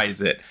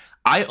advertise it.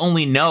 I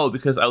only know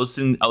because I was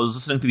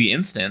listening to the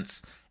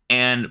instance,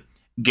 and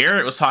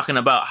Garrett was talking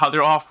about how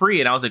they're all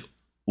free, and I was like,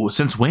 well,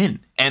 since when?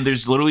 And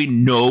there's literally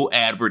no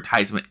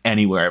advertisement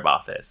anywhere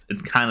about this.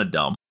 It's kind of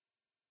dumb.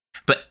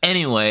 But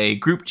anyway,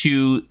 group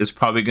 2 is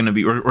probably going to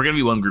be, we're going to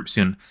be one group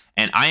soon,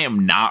 and I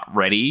am not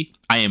ready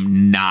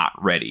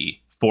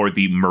for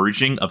the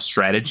merging of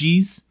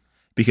strategies,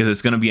 because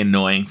it's going to be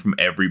annoying from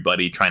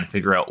everybody trying to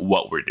figure out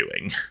what we're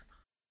doing.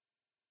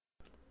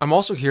 I'm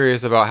also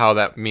curious about how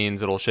that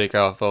means it'll shake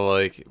out. The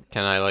like,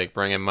 can I like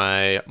bring in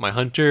my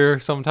hunter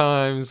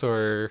sometimes,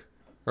 or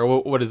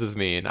what does this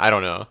mean? I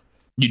don't know.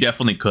 You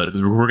definitely could,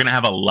 because we're going to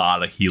have a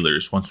lot of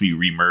healers once we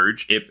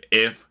remerge.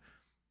 If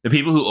the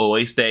people who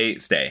always stay.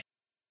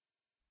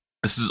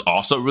 This is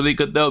also really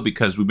good, though,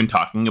 because we've been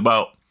talking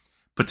about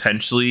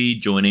potentially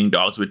joining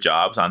Dogs with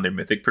Jobs on their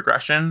mythic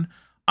progression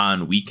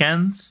on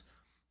weekends.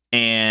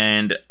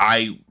 And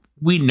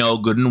we know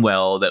good and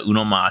well that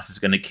Uno Mas is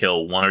going to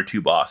kill 1 or 2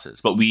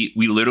 bosses, but we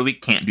literally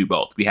can't do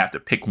both. We have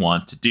to pick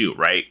one to do,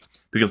 right?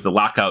 Because the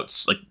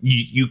lockouts, like,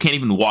 you can't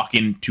even walk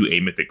into a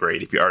mythic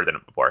raid if you already done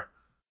it before.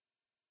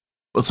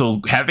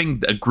 So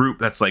having a group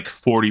that's like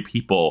 40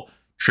 people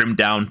trimmed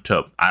down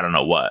to, I don't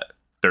know what,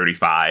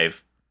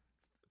 35,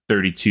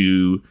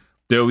 32,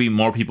 there'll be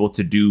more people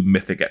to do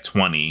mythic at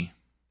 20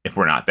 if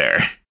we're not there.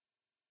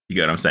 You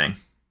get what I'm saying?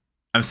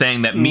 I'm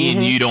saying that me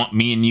and you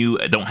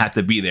don't have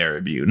to be there,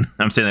 Immune.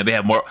 I'm saying that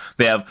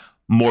they have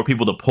more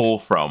people to pull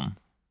from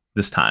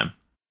this time.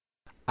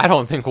 I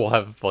don't think we'll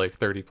have like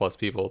 30 plus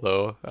people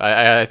though.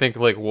 I think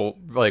like we'll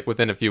like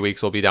within a few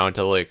weeks we'll be down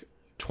to like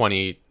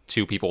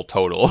 22 people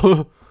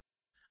total.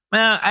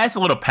 That's a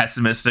little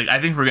pessimistic.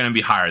 I think we're going to be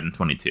higher than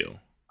 22.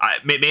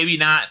 Maybe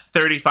not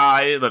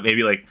 35, but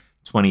maybe like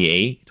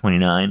 28,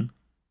 29,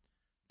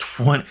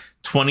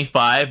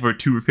 25 or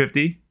 2 or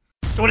 50.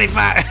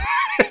 25.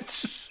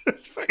 Miss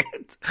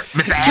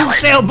 2 Allen.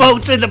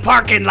 sailboats in the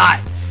parking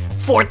lot.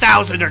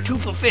 4,000 or 2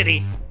 for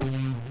 50.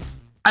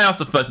 I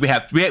also feel like we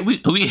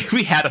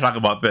had to talk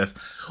about this.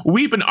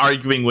 We've been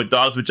arguing with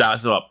Dogs with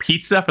Jobs about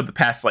pizza for the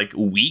past like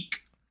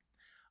week.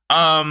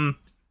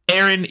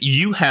 Aaron,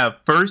 you have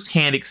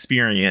firsthand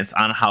experience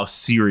on how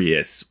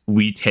serious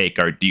we take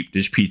our deep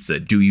dish pizza,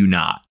 do you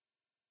not?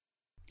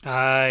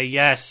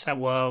 Yes.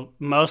 Well,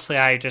 mostly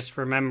I just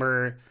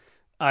remember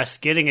us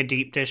getting a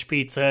deep dish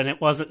pizza, and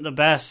it wasn't the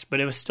best, but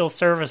it was still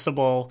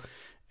serviceable.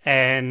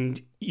 And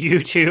you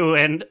two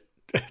and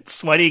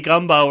Sweaty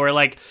Gumbo were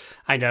like,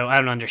 I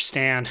don't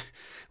understand.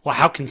 Well,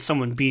 how can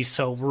someone be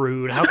so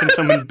rude? How can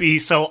someone be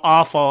so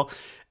awful?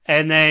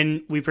 And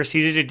then we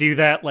proceeded to do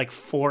that like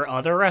 4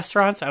 other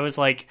restaurants. I was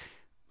like,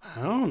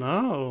 I don't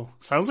know.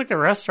 Sounds like the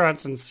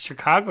restaurants in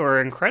Chicago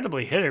are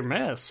incredibly hit or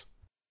miss.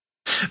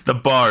 The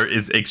bar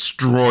is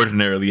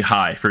extraordinarily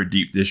high for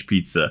deep dish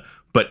pizza.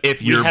 But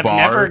if your we have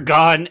never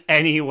gone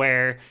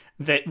anywhere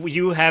that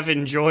you have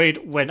enjoyed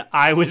when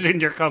I was in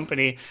your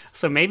company,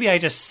 so maybe I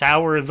just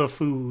sour the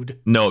food.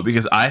 No,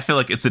 because I feel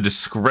like it's a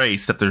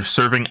disgrace that they're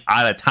serving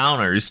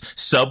out-of-towners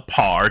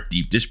subpar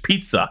deep dish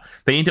pizza.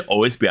 They need to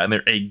always be on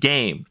their A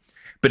game.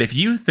 But if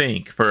you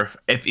think,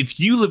 if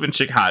you live in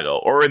Chicago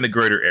or in the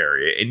greater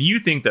area, and you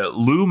think that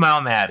Lou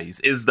Malnati's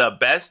is the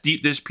best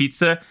deep dish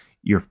pizza,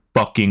 you're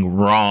fucking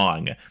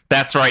wrong.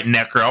 That's right,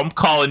 Necro. I'm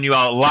calling you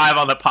out live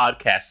on the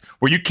podcast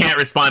where you can't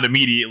respond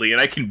immediately,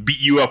 and I can beat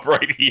you up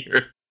right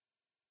here.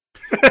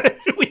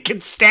 We can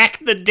stack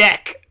the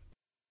deck.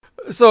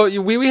 So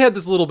we had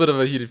this little bit of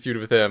a heated feud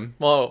with him,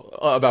 well,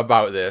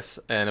 about this,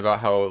 and about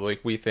how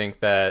like we think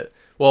that,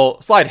 well,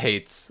 Slide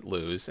hates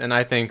Lou's, and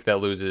I think that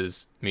Lou's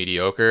is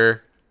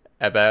mediocre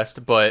at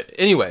best. But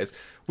anyways,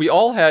 we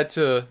all had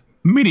to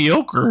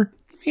Mediocre.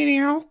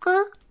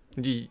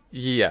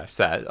 Yes,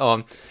 that.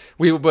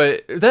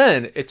 But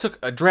then it took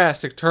a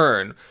drastic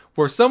turn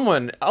where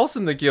someone else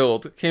in the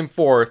guild came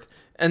forth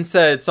and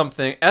said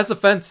something as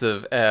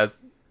offensive as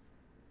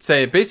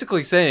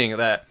basically saying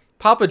that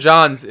Papa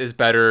John's is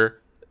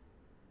better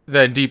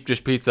than deep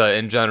dish pizza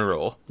in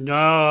general.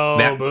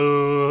 No,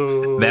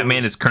 boo. That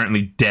man is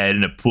currently dead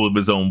in a pool of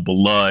his own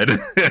blood,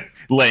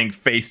 laying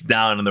face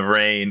down in the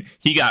rain.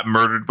 He got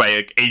murdered by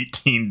like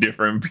 18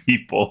 different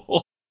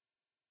people.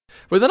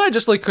 But then I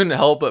just like couldn't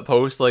help but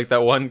post like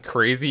that one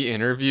crazy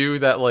interview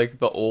that like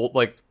the old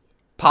like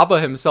Papa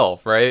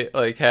himself, right?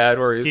 Like had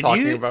where he's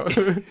talking about.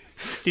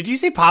 Did you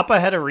see Papa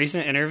had a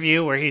recent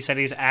interview where he said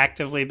he's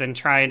actively been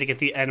trying to get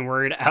the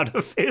N-word out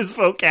of his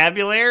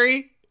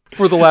vocabulary?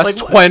 For the last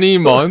 20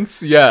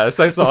 months? Yes,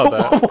 I saw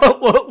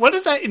that. What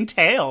does that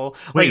entail?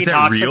 Wait, like he is that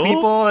talks real? to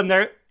people and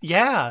they're...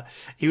 Yeah.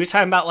 He was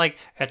talking about like,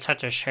 it's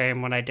such a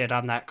shame what I did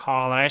on that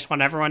call. And I just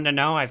want everyone to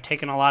know I've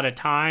taken a lot of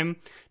time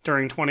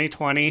during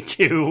 2020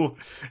 to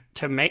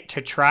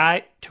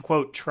try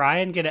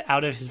and get it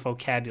out of his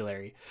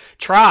vocabulary.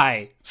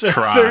 Try. So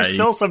there's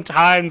still some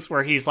times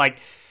where he's like,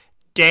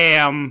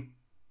 damn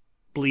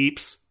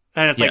bleeps.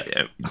 And it's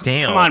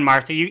damn. Come on,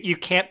 Martha, you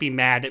can't be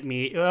mad at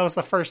me. That was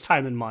the first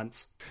time in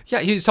months. Yeah,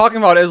 he's talking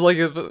about it as like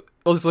if it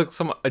was like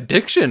some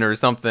addiction or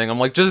something. I'm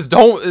like, just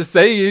don't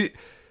say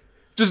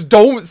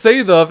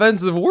the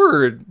offensive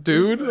word,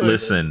 dude.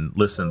 Listen,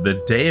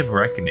 the day of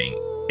reckoning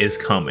is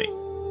coming,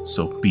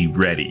 so be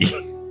ready.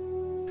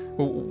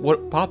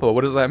 What, Papa,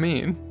 what does that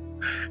mean?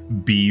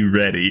 Be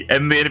ready.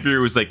 And the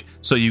interviewer was like,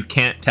 so you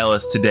can't tell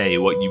us today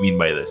what you mean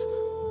by this.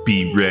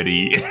 Be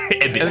ready.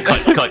 And then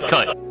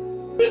cut.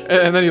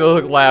 And then he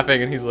looked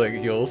laughing, and he's like,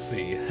 "You'll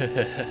see."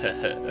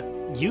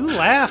 You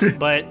laugh,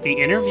 but the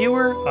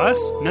interviewer, us,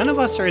 none of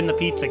us are in the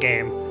pizza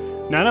game.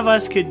 None of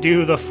us could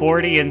do the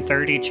 40 and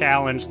 30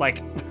 challenge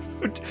like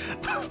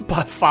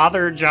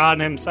Father John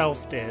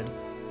himself did.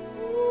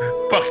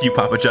 Fuck you,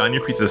 Papa John.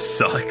 Your pizza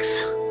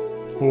sucks.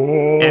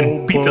 Oh,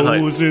 And Pizza Hut.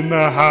 Bo's in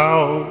the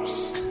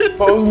house.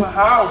 Bo's in the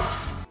house.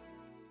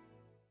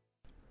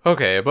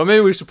 Okay, but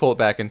maybe we should pull it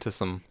back into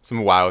some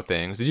WoW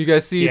things. Did you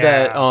guys see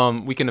that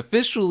we can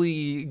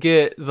officially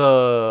get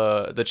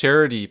the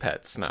charity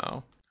pets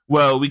now?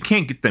 Well, we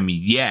can't get them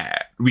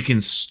yet. We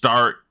can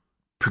start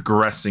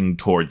progressing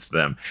towards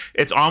them.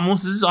 This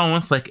is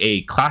almost like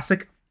a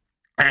classic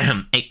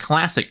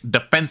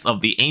Defense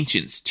of the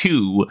Ancients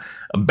 2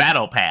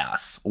 battle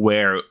pass,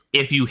 where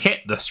if you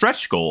hit the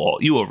stretch goal,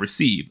 you will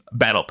receive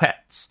battle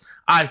pets.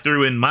 I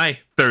threw in my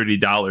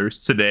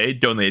 $30 today,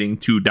 donating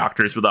to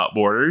Doctors Without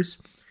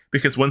Borders,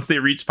 because once they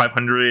reach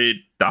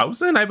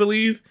 500,000, I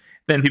believe,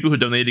 then people who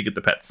donated get the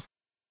pets.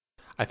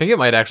 I think it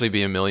might actually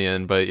be 1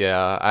 million, but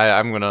yeah,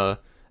 I'm gonna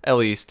at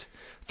least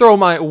throw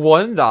my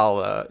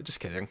 $1.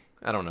 Just kidding.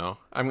 I don't know.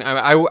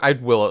 I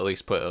will at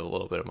least put a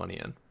little bit of money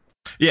in.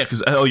 Yeah,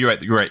 because you're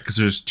right. Because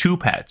there's 2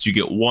 pets. You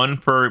get one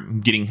for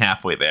getting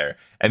halfway there,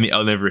 and the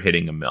other for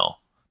hitting a mill.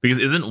 Because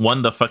isn't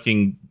one the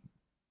fucking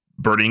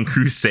Burning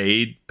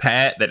Crusade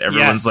pet that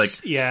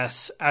everyone's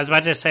yes. I was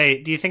about to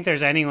say, do you think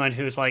there's anyone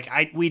who's like,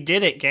 we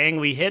did it, gang.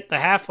 We hit the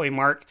halfway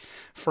mark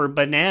for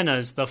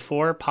Bananas, the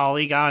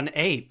 4-polygon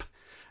ape.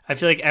 I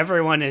feel like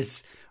everyone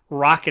is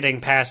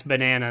rocketing past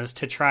Bananas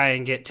to try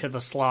and get to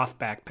the sloth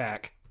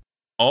backpack.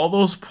 all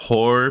those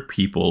poor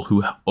people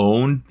who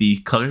owned the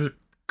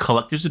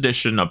collector's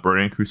edition of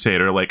Burning Crusade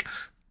are like,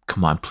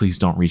 come on, please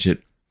don't reach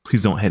it.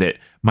 Please don't hit it.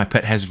 My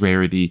pet has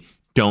rarity.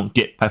 Don't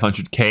get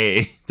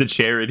 500k to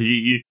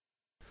charity.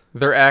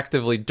 They're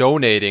actively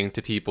donating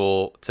to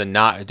people to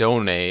not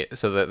donate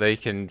so that they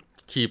can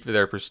keep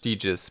their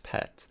prestigious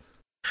pet.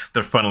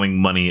 They're funneling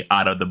money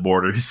out of the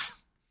borders.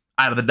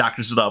 Out of the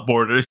Doctors Without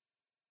Borders.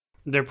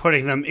 They're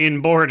putting them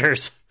in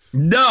borders.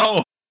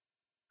 No!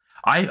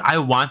 I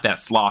want that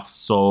sloth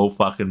so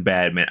fucking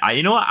bad, man.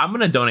 You know what? I'm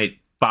going to donate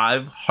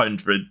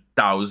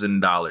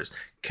 $500,000.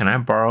 Can I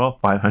borrow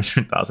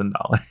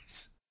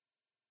 $500,000?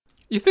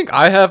 You think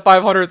I have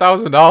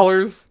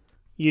 $500,000?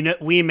 You know,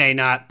 we may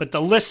not, but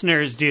the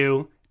listeners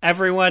do.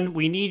 Everyone,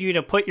 we need you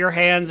to put your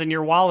hands and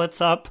your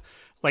wallets up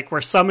like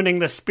we're summoning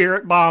the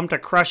spirit bomb to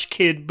crush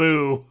Kid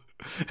Boo.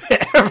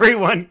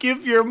 Everyone,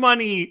 give your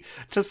money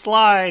to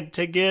Slide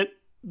to get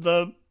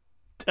the...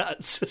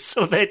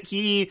 so that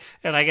he,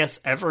 and I guess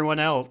everyone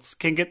else,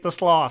 can get the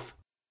sloth.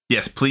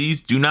 Yes,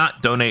 please do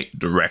not donate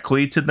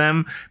directly to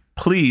them.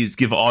 Please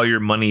give all your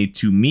money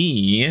to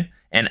me,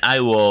 and I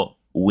will...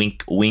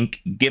 wink,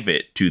 wink, give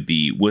it to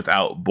the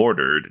Without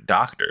Bordered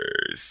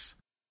doctors.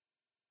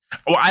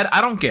 Oh,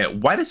 I don't get,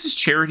 why does this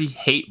charity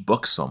hate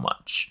books so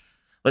much?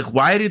 Like,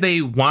 why do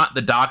they want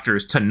the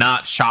doctors to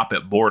not shop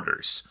at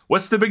Borders?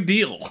 What's the big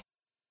deal?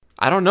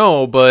 I don't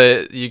know,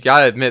 but you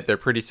gotta admit they're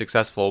pretty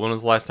successful. When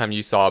was the last time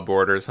you saw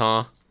Borders,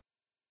 huh?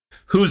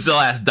 Who's the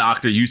last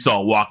doctor you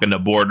saw walk into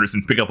Borders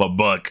and pick up a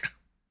book?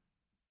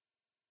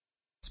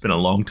 It's been a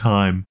long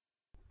time.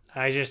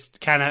 I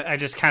just kind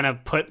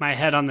of put my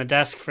head on the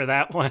desk for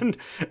that one.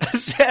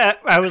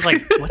 I was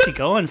like, what's he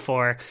going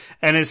for?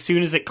 And as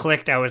soon as it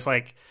clicked, I was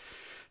like,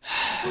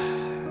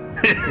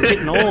 you're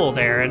getting old,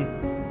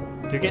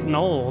 Aaron. You're getting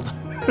old.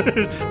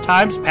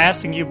 Time's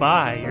passing you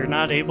by. You're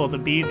not able to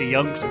be the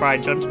young, spry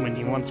gentleman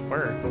you once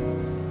were.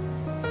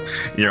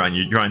 You're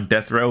on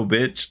death row,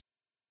 bitch.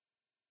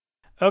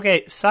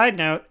 Okay, side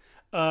note,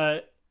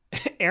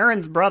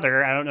 Aaron's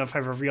brother, I don't know if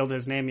I've revealed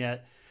his name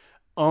yet,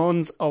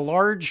 owns a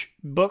large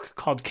book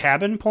called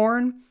Cabin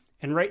Porn,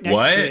 and right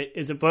next to it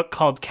is a book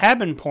called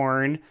Cabin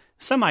Porn,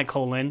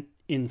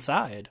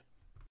 Inside.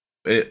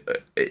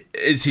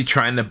 Is he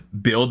trying to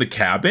build a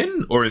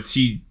cabin, or is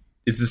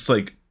this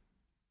like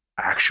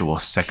actual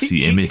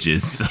sexy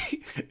images?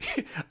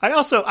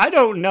 I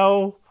don't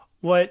know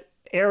what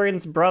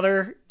Aaron's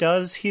brother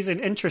does. He's an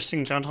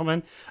interesting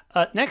gentleman.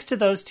 Next to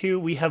those two,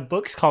 we have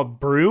books called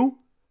Brew,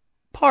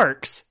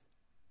 Parks,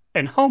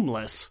 and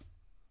Homeless.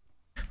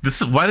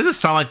 Why does it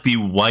sound like the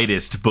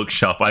whitest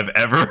bookshelf I've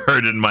ever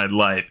heard in my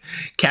life?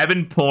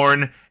 Cabin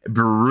Porn,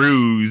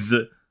 Brews,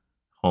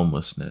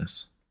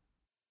 Homelessness.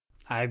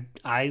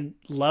 I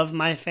love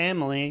my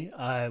family.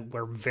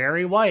 We're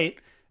very white.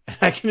 And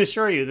I can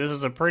assure you, this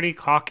is a pretty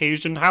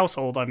Caucasian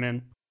household I'm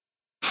in.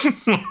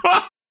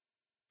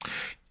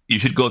 You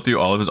should go through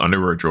all of his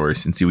underwear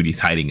drawers and see what he's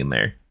hiding in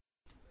there.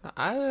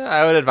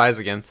 I would advise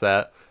against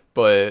that,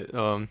 but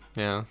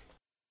yeah.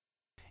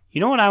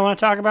 You know what I want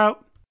to talk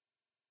about?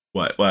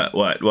 What?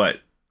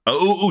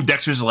 Oh,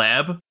 Dexter's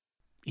Lab?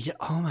 Yeah.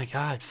 Oh my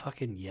God!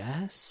 Fucking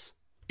yes.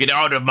 Get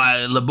out of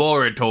my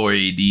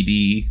laboratory,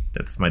 DD.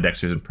 That's my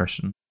Dexter's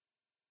impression.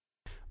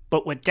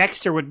 But what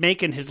Dexter would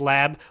make in his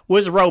lab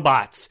was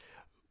robots,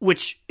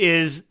 which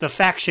is the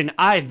faction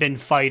I've been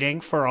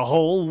fighting for a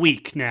whole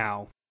week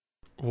now.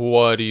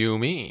 What do you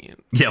mean?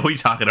 Yeah, what are you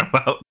talking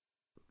about?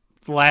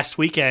 Last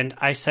weekend,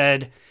 I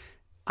said,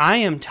 I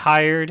am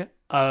tired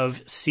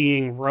of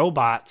seeing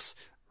robots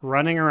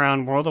running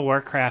around World of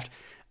Warcraft.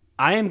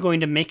 I am going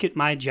to make it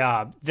my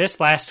job. This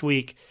last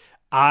week,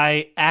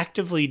 I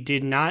actively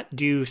did not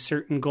do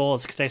certain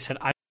goals because I said,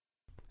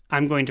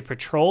 I'm going to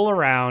patrol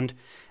around,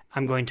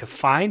 I'm going to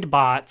find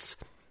bots,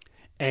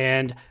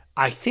 and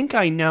I think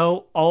I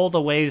know all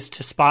the ways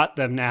to spot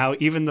them now,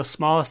 even the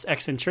smallest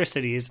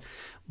eccentricities,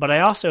 but I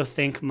also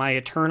think my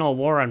eternal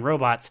war on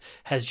robots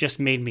has just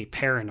made me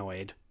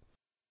paranoid.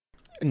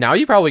 Now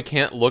you probably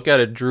can't look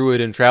at a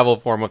druid in travel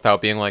form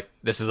without being like,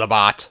 this is a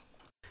bot.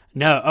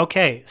 No,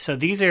 okay, so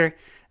this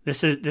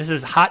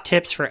is hot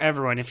tips for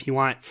everyone if you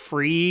want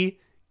free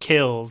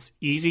kills,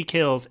 easy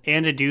kills,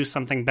 and to do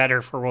something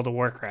better for World of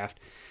Warcraft.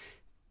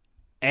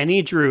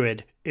 Any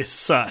druid is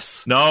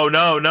sus.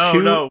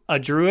 No. A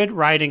druid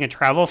riding a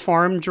travel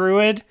form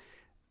druid,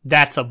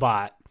 that's a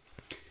bot.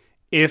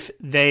 If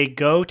they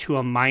go to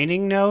a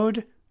mining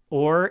node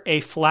or a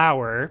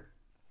flower,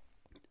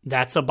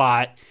 that's a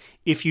bot.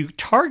 If you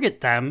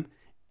target them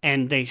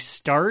and they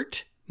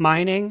start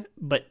mining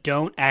but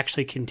don't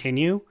actually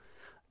continue,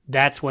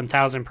 that's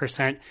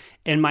 1000%.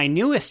 And my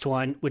newest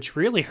one, which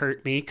really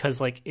hurt me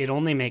because it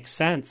only makes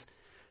sense,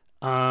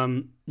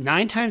 9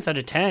 times out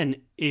of 10,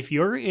 if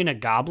you're in a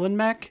goblin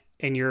mech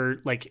and you're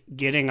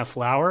getting a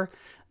flower,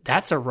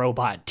 that's a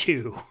robot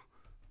too.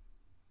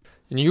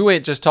 And you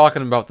ain't just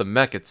talking about the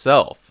mech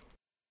itself.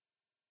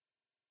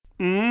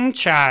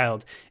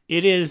 Child,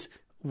 it is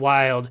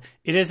wild.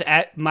 It is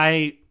at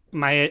my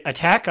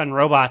attack on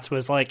robots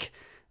was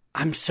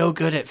I'm so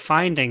good at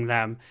finding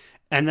them.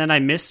 And then I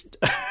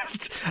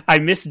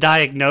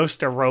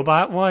misdiagnosed a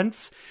robot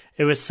once.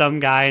 It was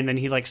some guy, and then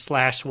he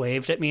slash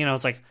waved at me, and I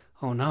was like,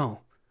 oh no,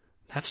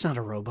 that's not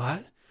a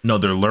robot. No,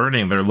 they're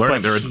learning,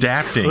 they're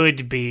adapting.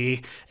 Could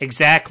be.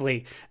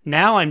 Exactly.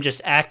 Now I'm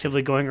just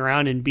actively going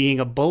around and being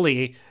a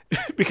bully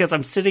because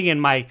I'm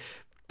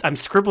I'm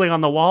scribbling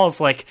on the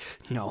walls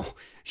no,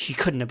 he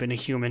couldn't have been a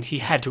human. He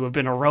had to have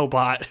been a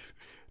robot.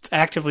 It's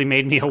actively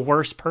made me a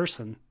worse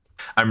person.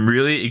 I'm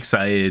really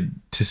excited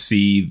to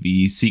see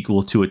the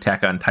sequel to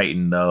Attack on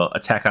Titan, though.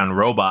 Attack on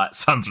Robot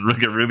sounds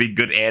like a really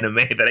good anime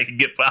that I can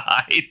get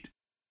behind.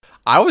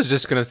 I was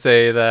just going to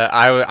say that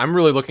I'm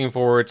really looking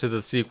forward to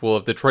the sequel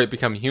of Detroit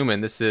Become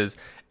Human. This is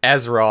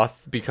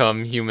Azeroth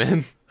Become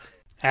Human.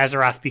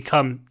 Azeroth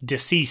become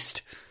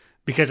deceased.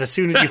 Because as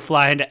soon as you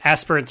fly into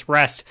Aspirant's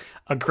Rest,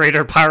 a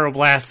greater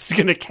pyroblast is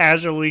going to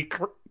casually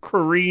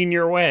careen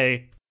your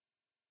way.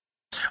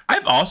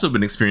 I've also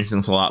been experiencing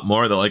this a lot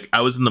more, though. Like,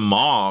 I was in the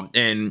mall,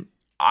 and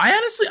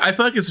I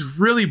feel like it's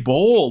really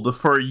bold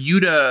for you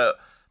to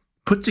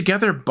put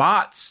together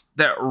bots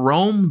that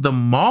roam the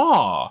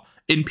mall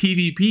in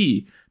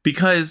PvP,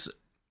 because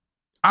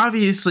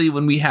obviously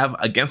when we have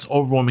against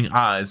overwhelming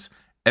odds,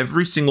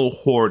 every single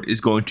horde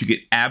is going to get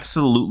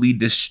absolutely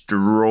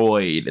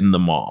destroyed in the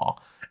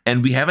mall.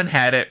 And we haven't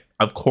had it,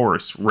 of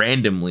course,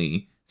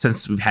 randomly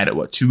since we've had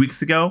it, 2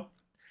 weeks ago?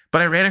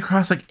 But I ran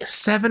across like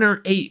 7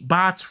 or 8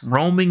 bots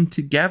roaming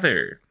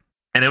together.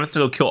 And I went to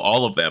go kill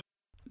all of them.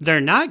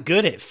 They're not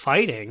good at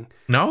fighting.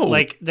 No.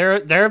 Like,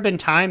 there have been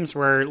times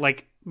where,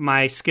 like,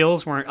 my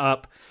skills weren't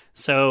up,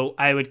 so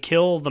I would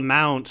kill the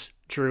mount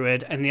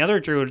druid, and the other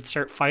druid would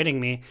start fighting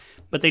me.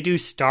 But they do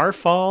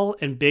Starfall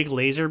and Big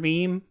Laser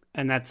Beam,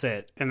 and that's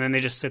it. And then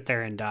they just sit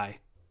there and die.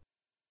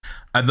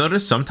 I've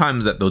noticed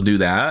sometimes that they'll do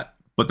that,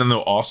 but then they'll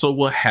also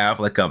will have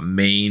like a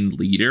main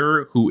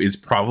leader who is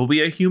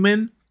probably a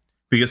human,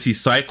 because he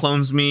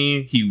cyclones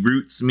me, he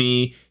roots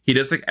me, he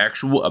does like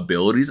actual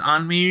abilities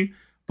on me,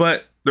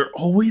 but they're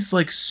always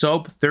like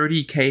sub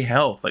 30k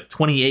health, like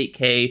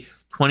 28k,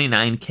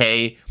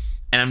 29k,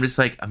 and I'm just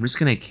like, I'm just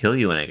gonna kill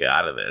you when I get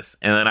out of this,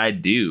 and then I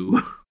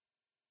do.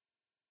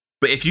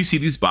 But if you see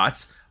these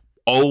bots,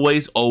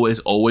 always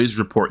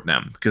report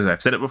them, because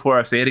I've said it before,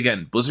 I'll say it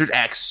again. Blizzard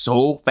acts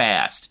so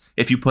fast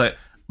if you put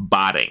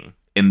botting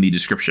in the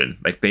description.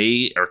 Like,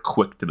 they are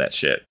quick to that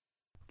shit.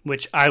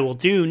 Which I will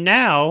do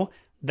now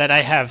that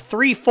I have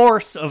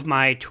 3/4 of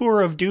my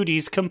tour of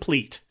duties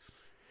complete.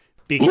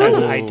 Because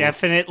Ooh. I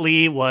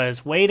definitely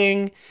was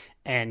waiting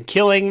and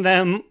killing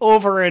them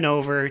over and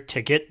over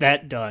to get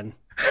that done.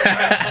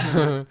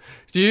 Do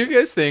you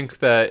guys think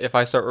that if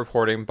I start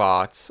reporting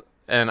bots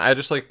and I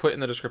just like put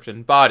in the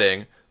description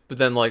botting, but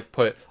then like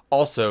put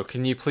also,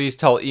 can you please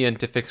tell Ian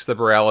to fix the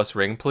Borealis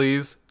ring,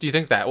 please? Do you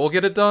think that will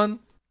get it done?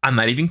 I'm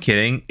not even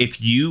kidding.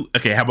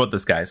 Okay, how about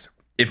this, guys?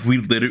 If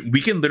we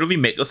can literally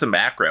make this a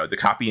macro to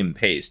copy and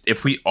paste.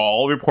 If we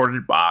all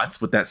reported bots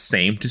with that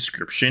same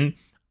description,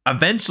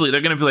 eventually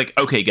they're going to be like,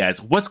 okay,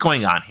 guys, what's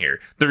going on here?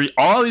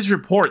 All these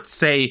reports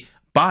say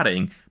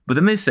botting, but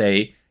then they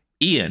say,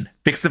 Ian,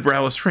 fix the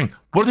Borealis ring.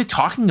 What are they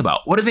talking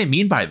about? What do they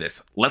mean by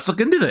this? Let's look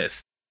into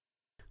this.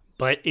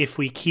 But if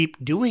we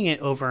keep doing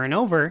it over and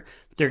over,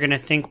 they're going to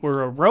think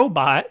we're a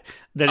robot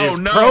that is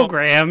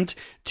programmed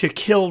to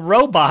kill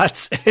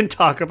robots and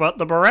talk about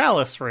the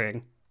Borealis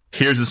ring.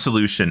 Here's a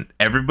solution.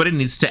 Everybody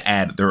needs to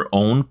add their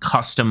own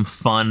custom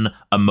fun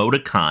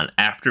emoticon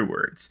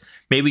afterwards.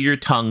 Maybe your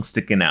tongue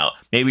sticking out.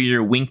 Maybe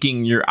you're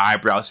winking, your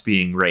eyebrows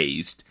being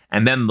raised.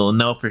 And then they'll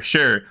know for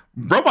sure,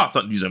 robots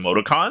don't use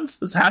emoticons.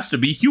 This has to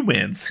be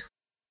humans.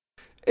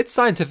 It's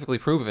scientifically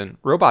proven.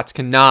 Robots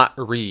cannot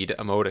read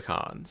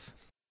emoticons.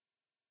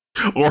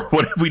 Or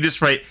what if we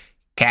just write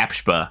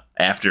Capspa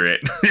after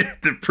it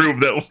to prove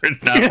that we're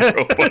not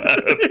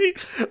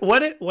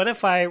robots? What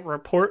if I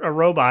report a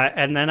robot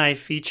and then I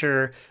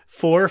feature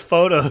 4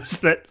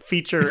 photos that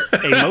feature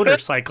a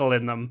motorcycle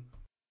in them?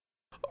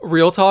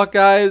 Real talk,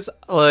 guys,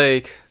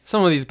 like,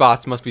 some of these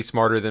bots must be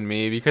smarter than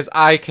me, because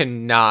I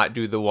cannot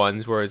do the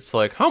ones where it's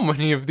like, how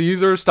many of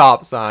these are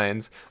stop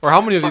signs? Or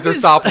how many of these are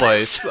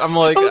stoplights? I'm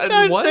like,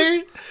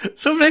 what?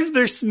 Sometimes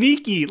they're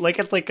sneaky. Like,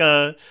 it's like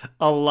a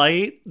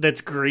light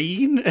that's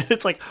green, and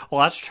it's like,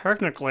 well, that's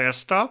technically a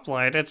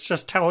stoplight. It's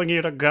just telling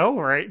you to go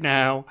right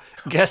now.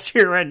 Guess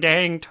you're a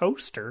dang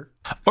toaster.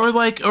 Or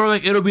like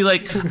it'll be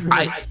like,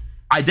 I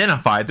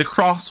identified the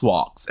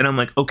crosswalks. And I'm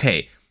like,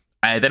 okay,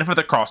 I identified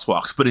the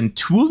crosswalks, but in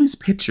 2 of these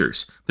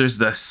pictures, there's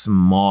the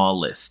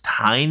smallest,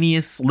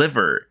 tiniest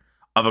sliver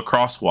of a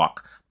crosswalk,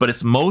 but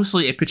it's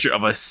mostly a picture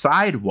of a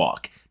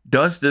sidewalk.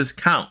 Does this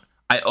count?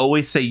 I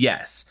always say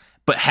yes,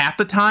 but half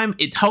the time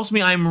it tells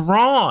me I'm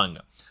wrong.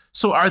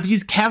 So are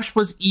these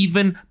captchas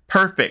even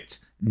perfect?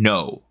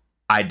 No,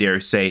 I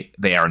dare say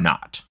they are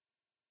not.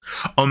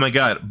 Oh my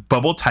god,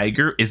 Bubble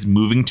Tiger is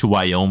moving to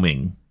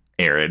Wyoming,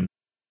 Aaron.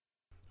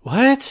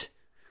 What?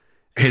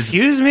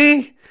 Excuse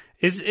me?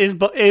 Is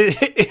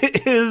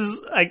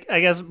I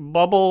guess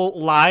Bubble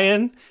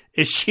Lion,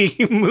 is she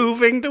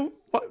moving to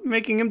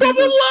making him do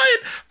Bubble this?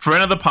 Lion,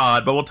 friend of the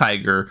pod, Bubble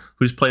Tiger,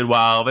 who's played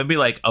WoW maybe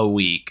like a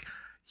week.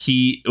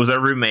 He was our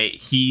roommate.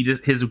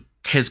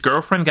 His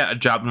girlfriend got a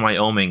job in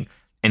Wyoming,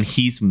 and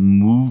he's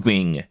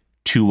moving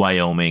to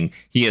Wyoming.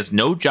 He has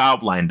no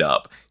job lined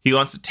up. He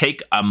wants to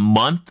take a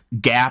month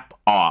gap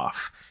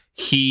off.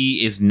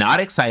 He is not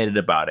excited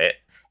about it.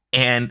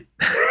 And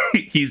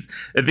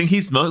the thing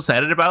he's most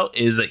excited about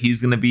is that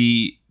he's going to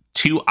be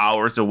 2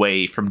 hours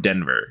away from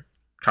Denver,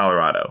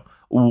 Colorado.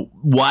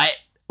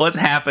 What's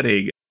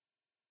happening?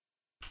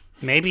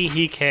 Maybe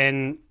he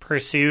can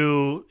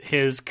pursue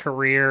his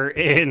career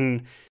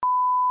in...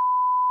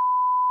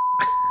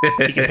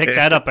 he can pick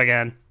that up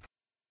again.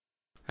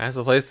 That's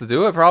the place to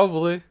do it,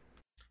 probably.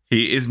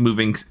 He is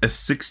moving a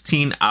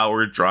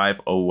 16-hour drive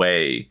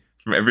away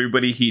from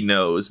everybody he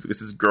knows because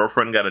his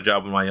girlfriend got a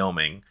job in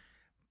Wyoming.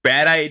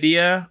 Bad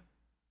idea?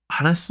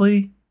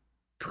 Honestly,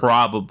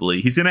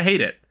 probably. He's going to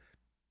hate it.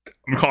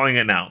 I'm calling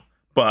it now.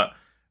 But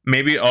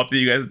maybe I'll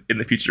update you guys in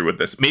the future with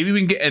this. Maybe we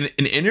can get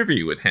an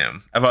interview with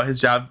him about his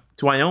job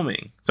to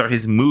Wyoming. Sorry,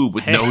 his move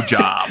with no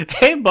job.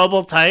 Hey,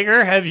 Bubble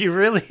Tiger, have you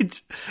really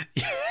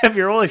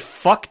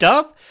fucked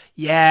up?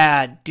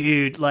 Yeah,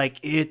 dude, like,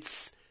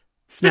 it's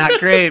not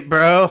great,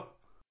 bro.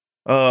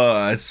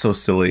 It's so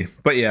silly.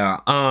 But yeah,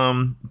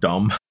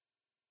 dumb.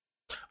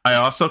 I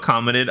also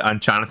commented on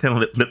Jonathan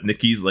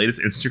Lipnicki's latest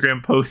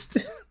Instagram post.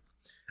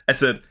 I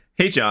said,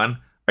 "Hey John,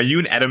 are you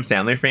an Adam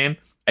Sandler fan?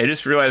 I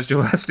just realized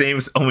your last name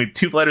is only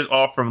 2 letters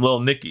off from Lil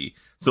Nicky.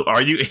 So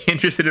are you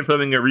interested in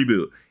filming a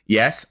reboot?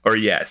 Yes or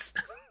yes?"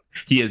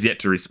 He has yet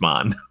to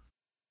respond.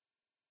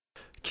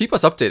 Keep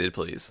us updated,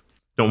 please.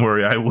 Don't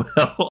worry, I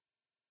will.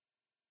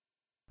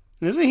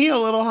 Isn't he a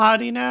little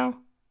hottie now?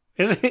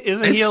 Isn't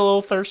he a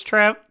little thirst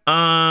trap?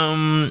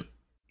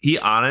 He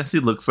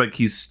honestly looks like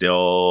he's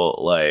still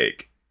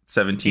like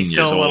 17 He's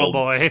years still old. a little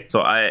boy.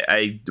 So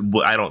I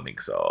don't think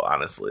so,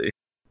 honestly.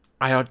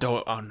 I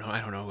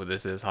don't know who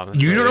this is,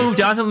 honestly. You don't know who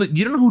Jonathan?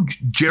 You don't know who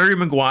Jerry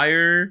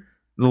Maguire,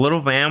 the little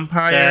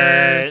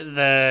vampire?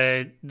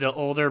 The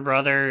older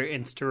brother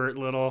in Stuart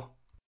Little.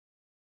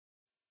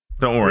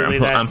 Don't worry,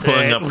 Really, I'm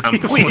pulling up. I'm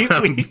pulling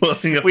up.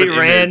 We an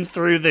ran image.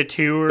 through the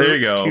There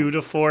you go. 2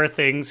 to 4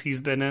 things he's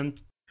been in.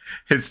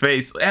 His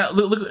face.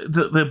 Look,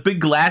 the big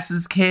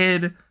glasses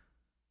kid.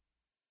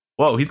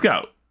 Whoa, he's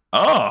got.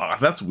 Oh,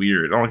 that's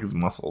weird. I don't like his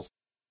muscles.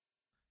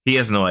 He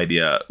has no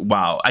idea.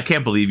 Wow, I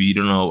can't believe you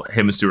don't know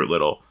him and Stuart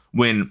Little.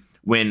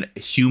 When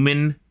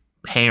human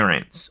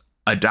parents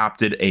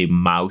adopted a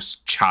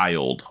mouse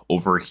child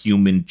over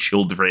human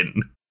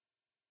children.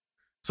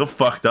 So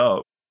fucked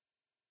up.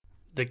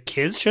 The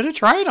kids should have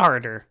tried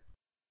harder.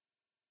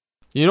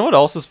 You know what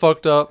else is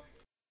fucked up?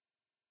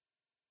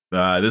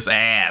 This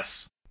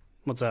ass.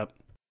 What's up?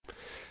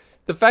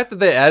 The fact that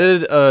they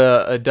added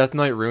a Death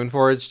Knight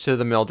Runeforge to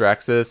the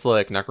Maldraxxus,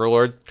 like,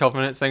 Necrolord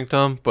Covenant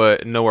Sanctum,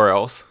 but nowhere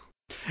else.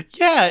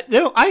 Yeah,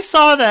 no, I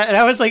saw that and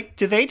I was like,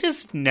 do they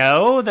just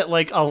know that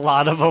like a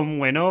lot of them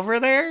went over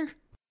there?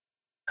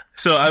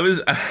 So I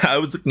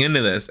was looking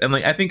into this, and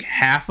like I think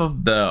half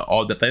of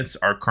all Death Knights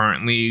are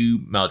currently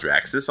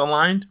Maldraxxus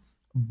aligned,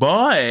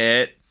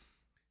 but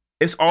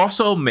it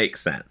also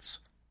makes sense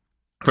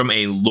from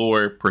a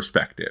lore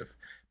perspective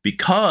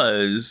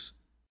because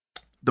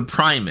the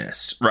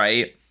Primus,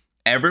 right?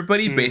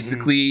 Everybody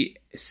basically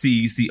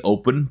sees the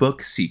open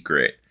book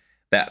secret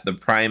that the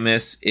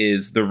Primus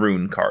is the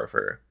Rune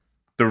Carver.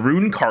 The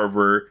Rune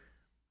Carver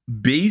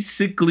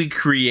basically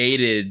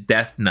created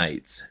Death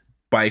Knights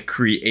by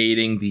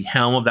creating the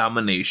Helm of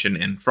Domination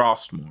and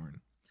Frostmourne.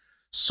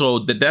 So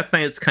the Death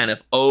Knights kind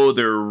of owe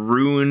their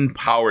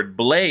rune-powered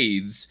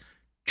blades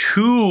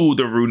to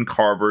the Rune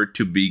Carver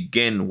to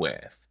begin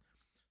with.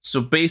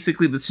 So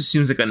basically, this just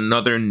seems like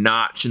another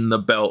notch in the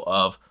belt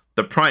of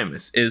the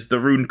Primus is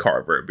the Rune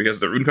Carver, because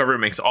the Rune Carver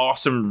makes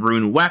awesome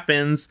rune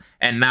weapons,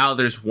 and now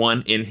there's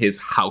one in his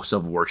house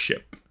of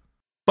worship.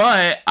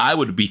 But I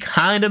would be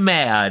kind of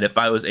mad if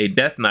I was a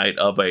Death Knight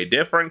of a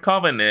different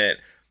covenant,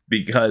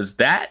 because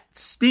that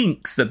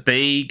stinks that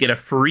they get a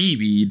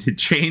freebie to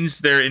change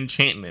their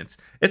enchantments.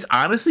 It's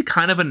honestly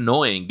kind of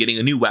annoying getting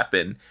a new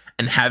weapon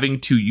and having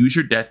to use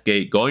your Death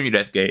Gate, go on your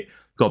Death Gate,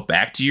 go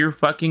back to your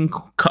fucking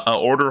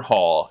order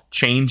hall,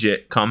 change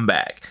it, come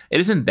back.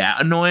 It isn't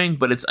that annoying,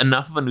 but it's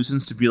enough of a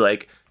nuisance to be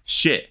like,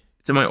 shit,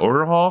 it's in my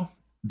order hall?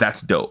 That's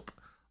dope.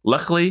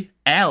 Luckily,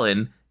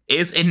 Alan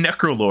is a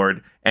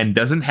Necrolord and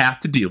doesn't have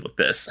to deal with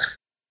this.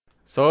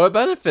 So it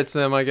benefits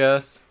him, I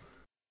guess.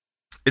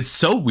 It's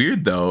so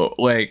weird, though.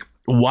 Like,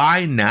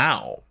 why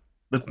now?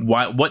 Like,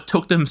 why? What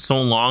took them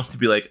so long to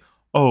be like,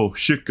 oh,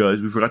 shit,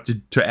 guys, we forgot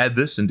to add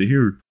this into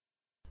here?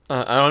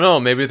 I don't know.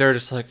 Maybe they're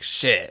just like,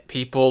 shit,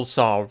 people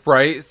saw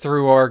right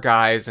through our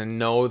guys and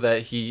know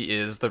that he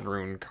is the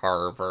Rune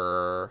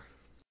Carver.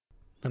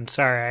 I'm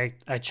sorry,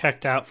 I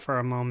checked out for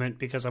a moment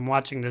because I'm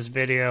watching this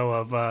video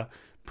of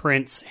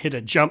Prince hit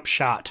a jump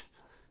shot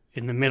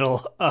in the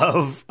middle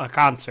of a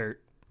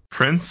concert.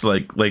 Prince,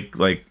 like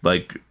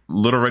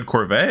Little Red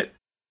Corvette?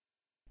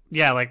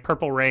 Yeah, like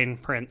Purple Rain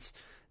Prince.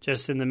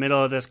 Just in the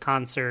middle of this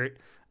concert,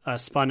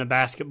 spun a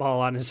basketball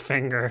on his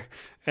finger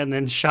and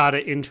then shot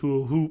it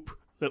into a hoop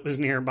that was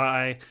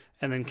nearby,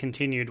 and then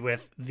continued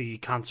with the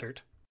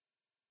concert.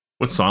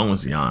 What song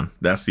was he on?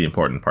 That's the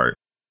important part.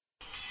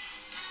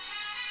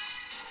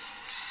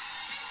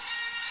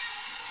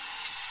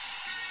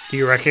 Do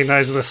you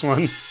recognize this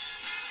one?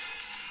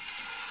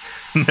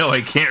 No, I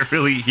can't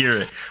really hear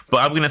it, but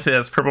I'm going to say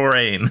that's Purple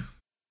Rain.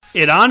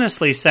 It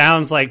honestly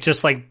sounds like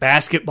just like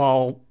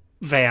basketball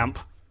vamp.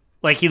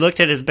 Like he looked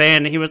at his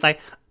band and he was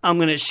like, I'm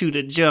going to shoot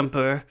a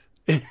jumper.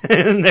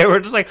 And they were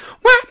just like,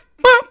 whap,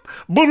 whap,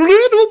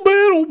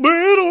 little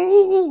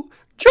battle,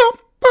 jump,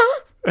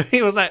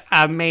 He was like,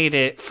 I made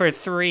it for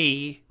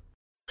 3.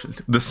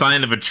 The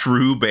sign of a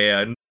true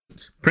band.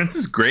 Prince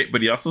is great,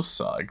 but he also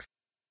sucks.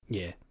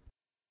 Yeah.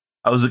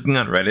 I was looking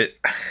on Reddit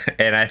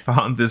and I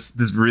found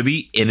this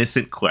really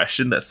innocent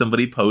question that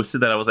somebody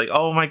posted that I was like,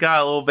 oh my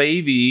god, little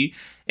baby.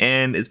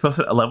 And it's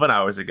posted 11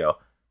 hours ago.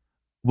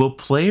 Will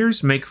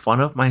players make fun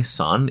of my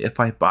son if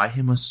I buy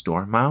him a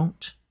store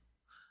mount?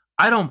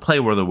 I don't play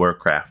World of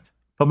Warcraft,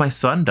 but my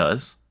son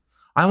does.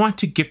 I want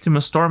to gift him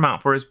a store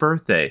mount for his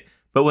birthday,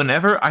 but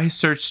whenever I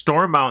search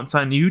store mounts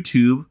on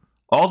YouTube,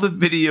 all the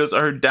videos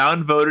are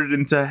downvoted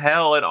into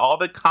hell and all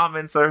the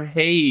comments are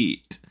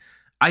hate.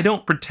 I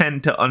don't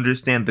pretend to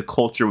understand the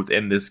culture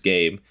within this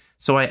game,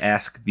 so I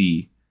ask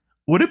thee,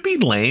 would it be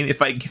lame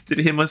if I gifted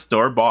him a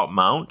store-bought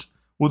mount?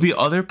 Will the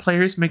other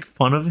players make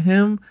fun of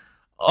him?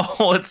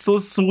 Oh, it's so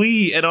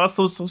sweet and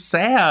also so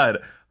sad.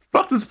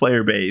 Fuck this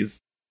player base.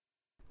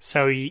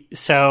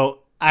 So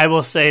I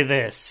will say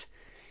this.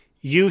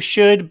 You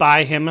should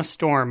buy him a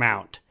store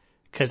mount,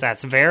 because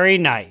that's very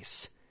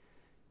nice.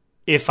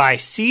 If I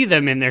see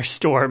them in their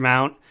store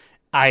mount,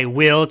 I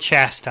will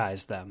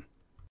chastise them.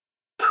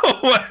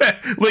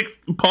 Like,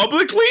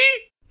 publicly?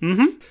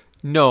 Mm-hmm.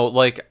 No,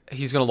 like,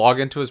 he's going to log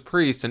into his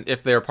priest, and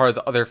if they're part of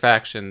the other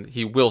faction,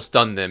 he will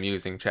stun them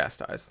using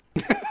chastise.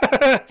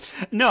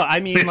 No, I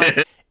mean,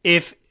 like,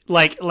 if,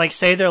 like,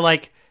 say they're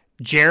like,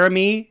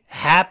 Jeremy,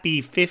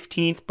 happy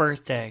 15th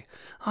birthday.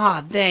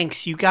 Ah,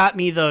 thanks, you got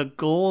me the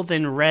gold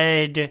and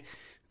red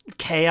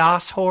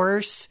chaos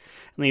horse.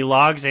 And he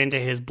logs into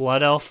his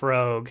blood elf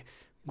rogue.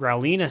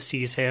 Growlina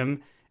sees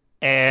him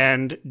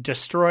and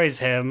destroys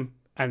him,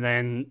 and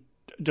then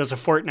does a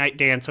Fortnite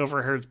dance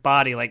over her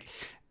body, like,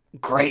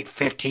 great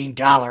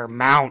 $15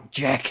 mount,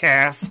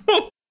 jackass.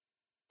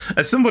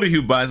 As somebody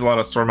who buys a lot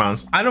of store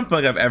mounts, I don't feel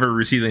like I've ever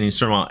received any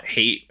store mount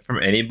hate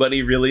from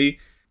anybody, really.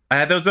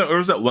 There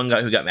was that one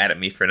guy who got mad at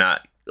me for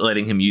not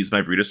letting him use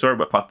my Brutosaur,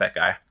 but fuck that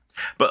guy.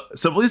 But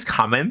some of these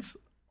comments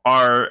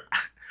are...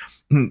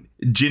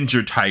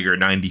 Ginger Tiger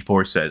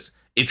 94 says,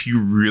 if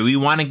you really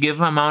want to give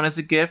him a mount as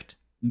a gift,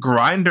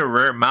 grind a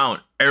rare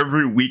mount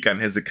every week on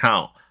his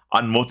account,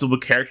 on multiple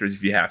characters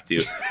if you have to.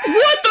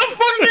 What the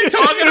fuck are you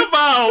talking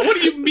about? What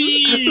do you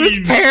mean? His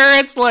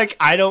parents, like,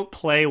 I don't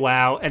play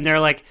WoW, and they're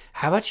like,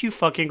 how about you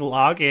fucking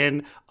log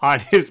in on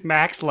his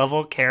max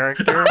level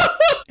character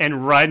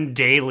and run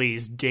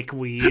dailies,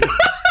 dickweed.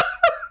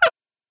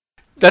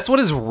 That's what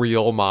his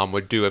real mom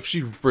would do if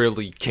she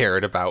really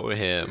cared about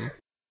him.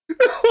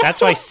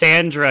 That's why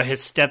Sandra,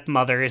 his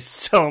stepmother, is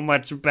so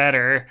much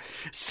better.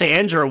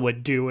 Sandra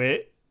would do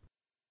it.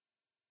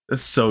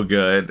 That's so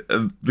good.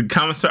 The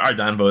comments that are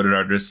downvoted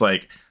are just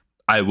like,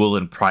 I will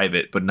in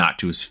private, but not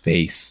to his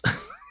face.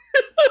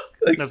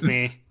 Like, that's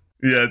me.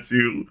 Yeah, it's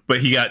you. But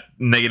he got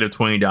negative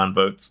 20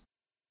 downvotes.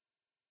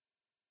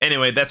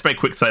 Anyway, that's my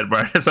quick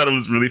sidebar. I thought it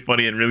was really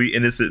funny and really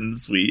innocent and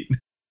sweet.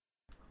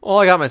 Well,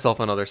 I got myself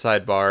another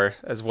sidebar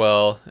as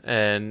well,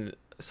 and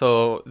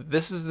so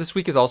this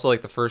week is also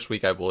like the first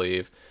week, I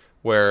believe,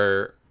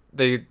 where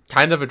they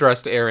kind of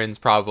addressed Aaron's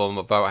problem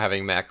about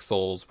having max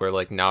souls, where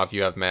like now if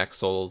you have max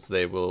souls,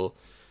 they will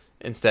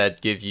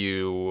instead give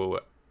you,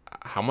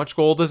 how much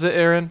gold is it,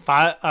 Aaron?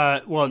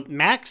 Well,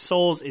 max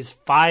souls is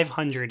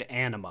 500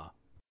 anima.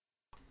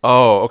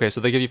 Oh, okay,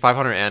 so they give you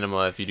 500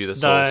 anima if you do the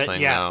souls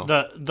thing now.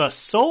 The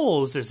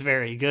souls is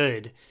very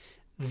good.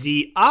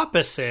 The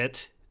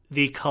opposite,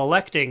 the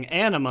collecting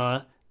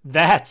anima,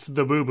 that's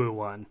the boo-boo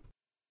one.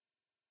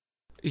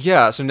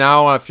 Yeah, so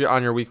now if you're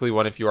on your weekly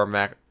one, if you're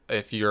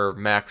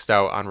maxed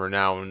out on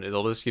renown,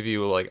 it'll just give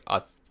you like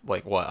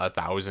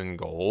 1,000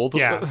 gold.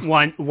 Yeah,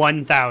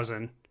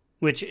 1,000,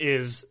 which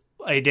is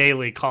a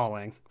daily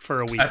calling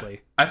for a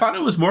weekly. I thought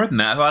it was more than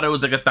that. I thought it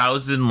was like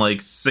 1,000, like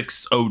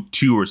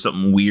 602 or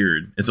something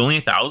weird. It's only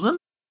 1,000?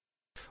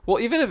 Well,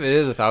 even if it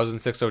is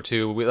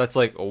 1,602, that's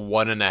like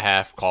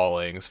 1.5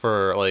 callings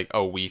for like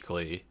a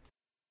weekly.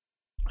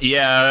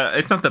 Yeah,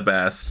 it's not the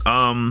best.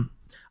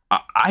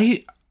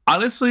 I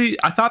honestly,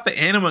 I thought the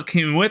anima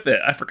came with it.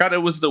 I forgot it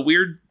was the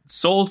weird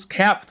souls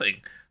cap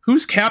thing.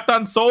 Who's capped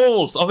on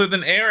souls other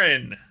than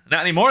Aaron?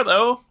 Not anymore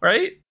though,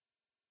 right?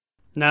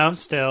 No,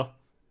 still.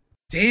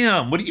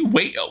 Damn, what are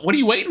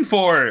you waiting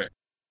for?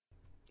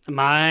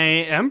 My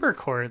Ember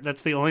Court.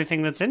 That's the only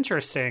thing that's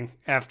interesting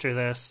after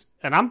this.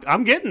 And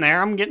I'm getting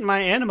there. I'm getting my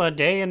anima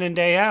day in and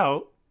day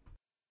out.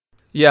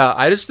 Yeah,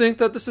 I just think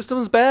that the system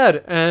is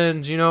bad,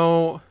 and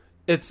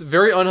it's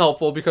very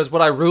unhelpful because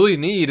what I really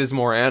need is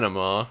more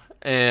anima,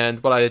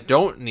 and what I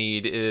don't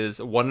need is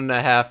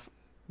 1.5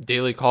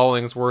 daily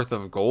callings worth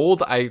of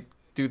gold. I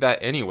do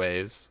that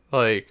anyways.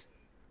 Like,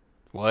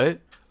 what?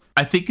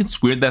 I think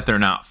it's weird that they're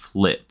not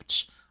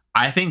flipped.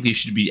 I think they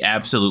should be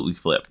absolutely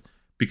flipped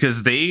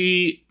because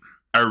they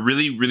are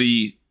really,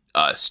 really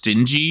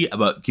stingy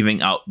about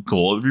giving out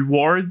gold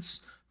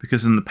rewards.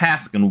 Because in the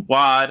past, like in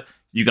WoD,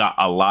 you got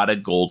a lot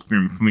of gold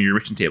from your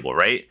mission table,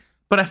 right?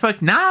 But I feel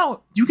like now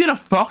you get a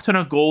fuck ton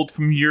of gold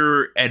from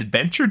your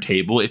adventure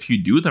table if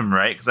you do them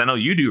right. Because I know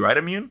you do, right,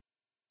 Immune?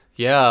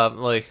 Yeah,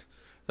 like,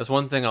 that's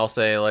one thing I'll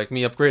say. Like,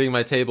 me upgrading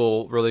my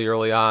table really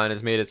early on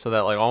has made it so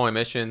that, like, all my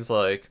missions,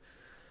 like,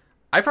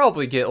 I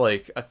probably get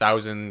like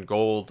 1,000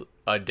 gold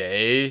a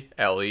day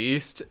at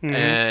least,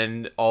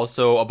 and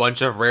also a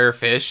bunch of rare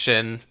fish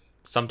and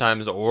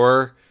sometimes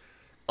ore.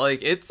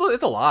 Like it's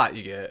a lot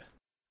you get.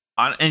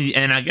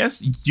 And I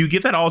guess you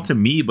give that all to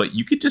me, but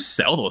you could just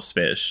sell those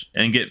fish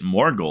and get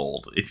more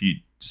gold if you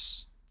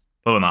just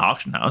go in the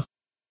auction house.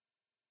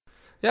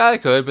 Yeah, I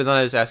could, but then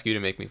I just ask you to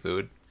make me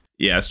food.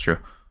 Yeah, that's true.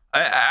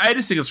 I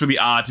just think it's really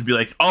odd to be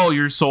like, oh,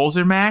 your souls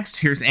are maxed?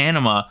 Here's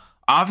anima.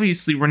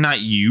 Obviously, we're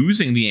not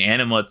using the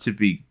anima to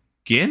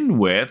begin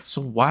with,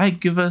 so why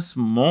give us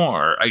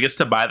more? I guess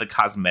to buy the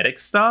cosmetic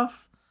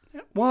stuff?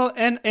 Well,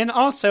 and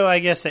also, I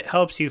guess it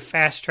helps you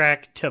fast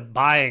track to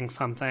buying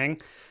something.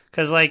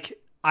 Because, like,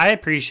 I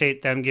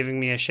appreciate them giving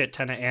me a shit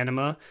ton of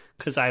anima,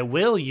 because I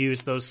will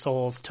use those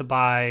souls to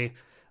buy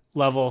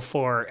level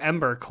 4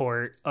 Ember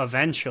Court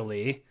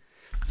eventually.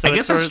 So I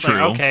guess that's true.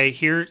 like, okay,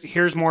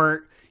 here's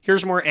more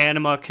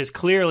anima, because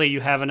clearly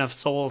you have enough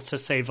souls to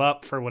save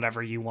up for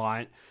whatever you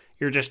want.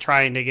 You're just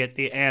trying to get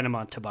the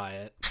anima to buy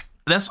it.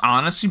 That's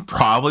honestly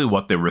probably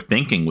what they were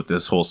thinking with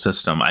this whole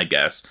system, I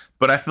guess.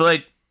 But I feel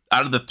like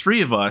out of the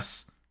three of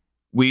us,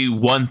 we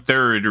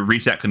 1/3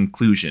 reach that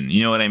conclusion.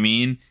 You know what I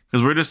mean?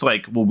 Because we're just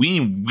like, well,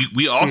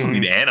 we also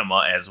need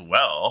anima as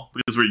well,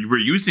 because we're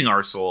using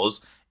our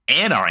souls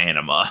and our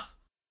anima.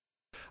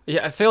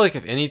 Yeah, I feel like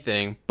if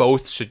anything,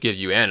 both should give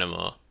you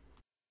anima.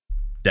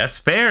 That's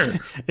fair.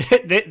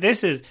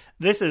 This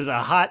is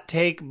a hot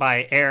take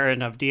by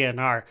Aaron of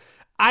DNR.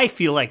 I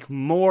feel like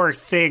more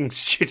things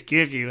should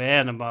give you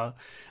anima.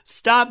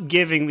 Stop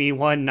giving me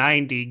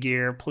 190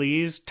 gear,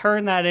 please.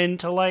 Turn that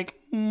into like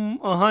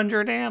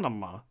 100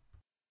 anima.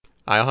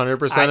 I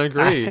 100%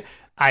 agree.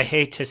 I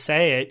hate to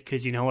say it,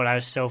 because you know what, I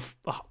was so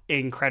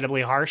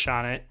incredibly harsh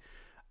on it.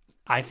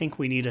 I think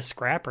we need a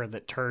scrapper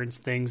that turns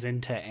things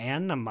into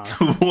anima.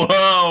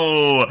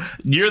 Whoa!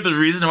 You're the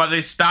reason why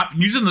they stopped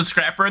using the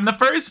scrapper in the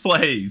first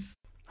place.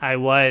 I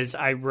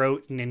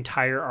wrote an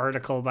entire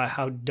article about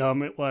how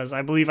dumb it was.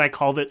 I believe I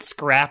called it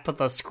Scrap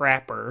the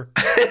Scrapper.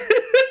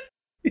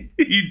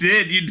 You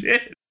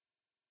did.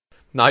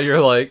 Now you're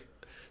like,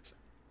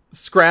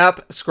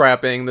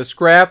 scrapping the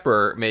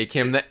scrapper, make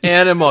him the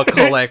anima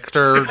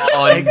collector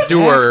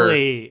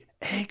undoer.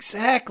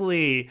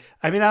 Exactly.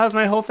 I mean, that was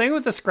my whole thing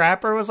with the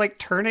scrapper, was like,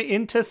 turn it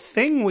into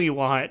thing we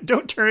want.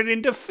 Don't turn it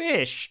into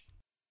fish.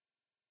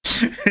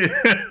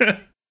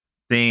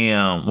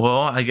 Damn.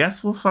 Well, I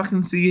guess we'll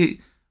fucking see.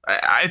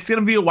 It's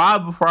gonna be a while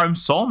before I'm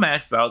soul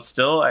maxed out.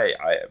 Still, I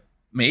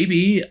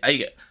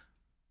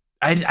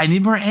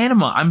need more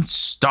anima. I'm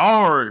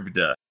starved.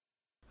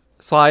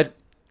 Slide.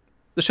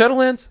 The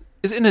Shadowlands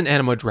is in an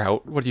anima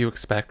drought. What do you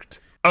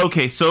expect?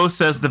 Okay, so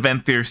says the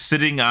Venthyr,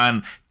 sitting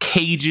on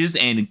cages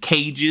and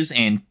cages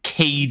and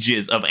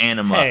cages of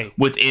anima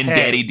within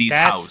Daddy D's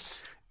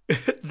house.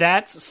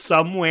 That's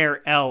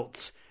somewhere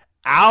else.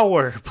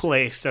 Our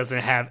place doesn't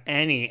have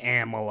any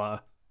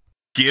Amala.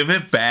 Give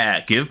it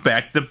back. Give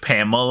back to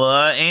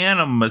Pamela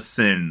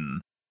Animason.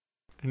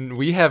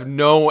 We have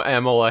no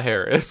Amala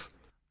Harris.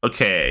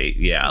 Okay,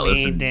 yeah,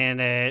 listen. We did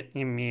it.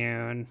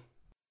 Immune.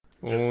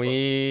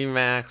 We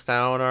maxed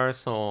out our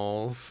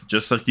souls.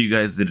 Just like you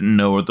guys didn't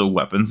know where the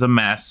weapons of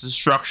mass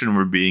destruction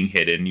were being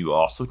hidden, you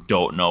also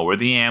don't know where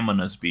the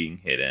Amuna's being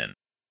hidden.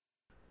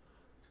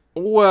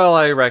 Well,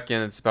 I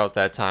reckon it's about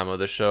that time of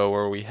the show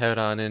where we head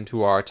on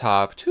into our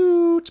top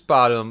toot,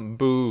 bottom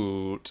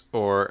boot,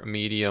 or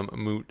medium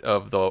moot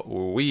of the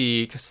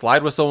week.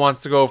 Slide Whistle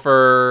wants to go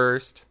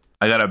first.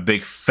 I got a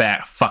big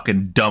fat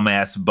fucking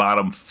dumbass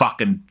bottom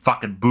fucking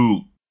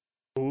boot.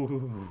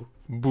 Ooh.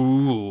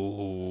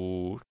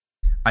 Boo.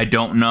 I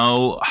don't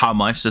know how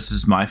much this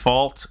is my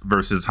fault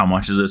versus how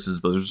much of this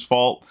is Blizzard's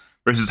fault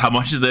versus how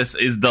much of this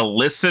is the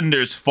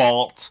listener's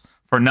fault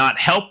for not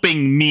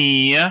helping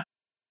me.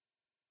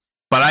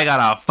 But I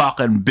got a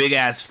fucking big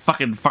ass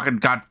fucking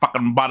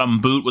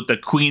bottom boot with the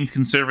Queen's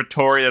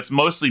Conservatory. That's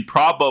mostly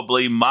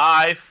probably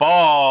my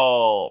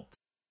fault.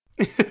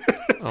 Oh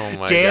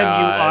my Damn god.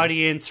 you,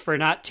 audience, for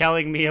not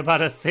telling me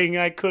about a thing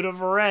I could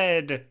have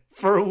read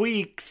for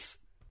weeks.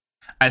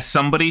 As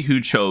somebody who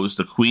chose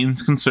the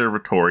Queen's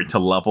Conservatory to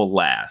level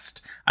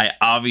last, I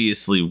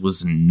obviously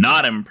was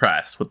not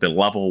impressed with the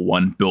level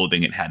 1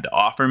 building it had to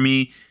offer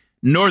me,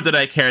 nor did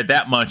I care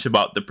that much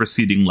about the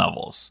preceding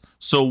levels.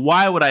 So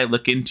why would I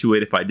look into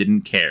it if I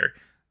didn't care?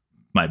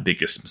 My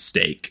biggest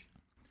mistake.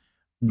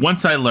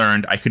 Once I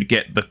learned I could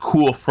get the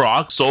cool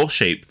frog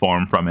soul-shaped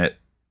form from it,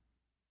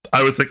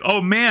 I was like,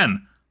 oh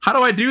man, how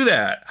do I do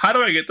that? How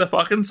do I get the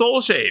fucking soul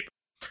shape?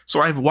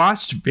 So I've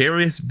watched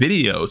various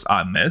videos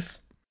on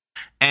this,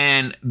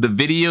 and the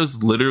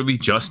videos literally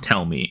just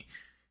tell me,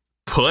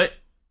 put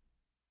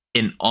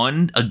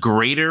a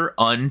greater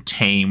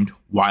untamed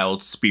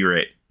wild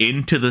spirit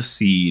into the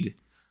seed,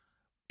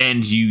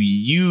 and you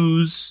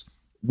use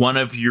one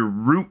of your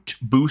root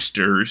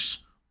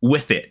boosters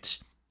with it.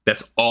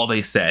 That's all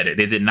they said.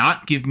 They did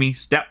not give me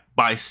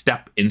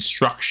step-by-step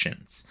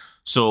instructions.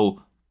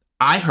 So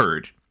I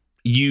heard,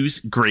 use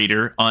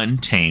greater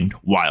untamed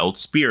wild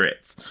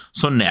spirits.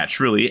 So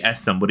naturally, as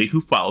somebody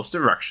who follows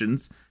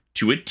directions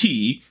to a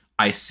T,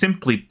 I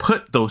simply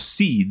put those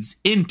seeds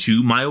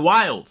into my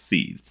wild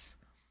seeds.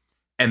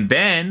 And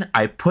then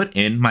I put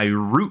in my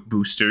root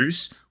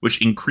boosters,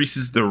 which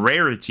increases the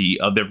rarity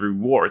of the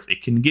rewards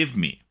it can give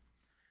me.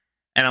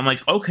 And I'm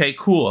like, okay,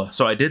 cool.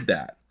 So I did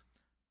that.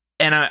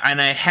 And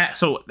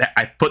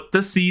I put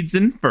the seeds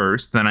in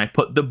first, then I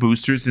put the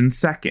boosters in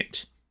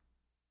second,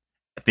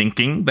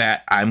 thinking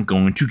that I'm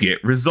going to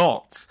get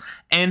results.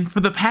 And for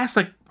the past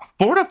like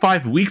 4 to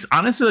 5 weeks,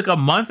 honestly, like a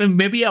month and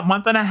maybe a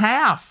month and a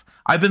half,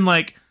 I've been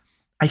like,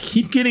 I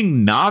keep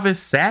getting novice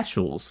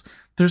satchels.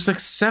 There's like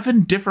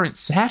 7 different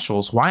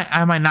satchels. Why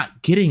am I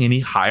not getting any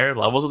higher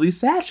levels of these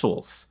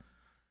satchels?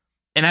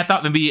 And I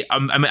thought maybe, I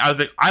was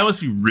like, I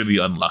must be really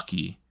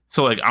unlucky.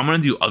 So like, I'm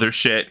going to do other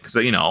shit because,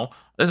 you know,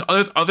 there's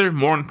other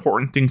more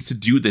important things to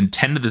do than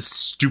tend to this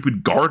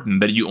stupid garden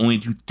that you only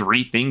do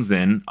 3 things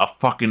in a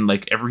fucking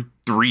like every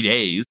 3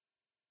 days.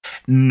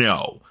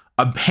 No.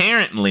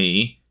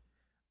 Apparently,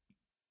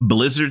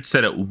 Blizzard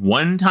said at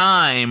one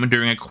time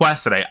during a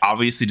quest that I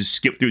obviously just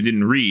skipped through and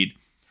didn't read,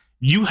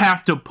 you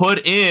have to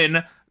put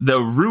in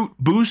the root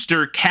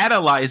booster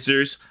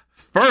catalyzers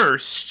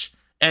first,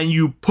 and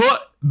you put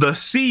the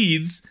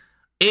seeds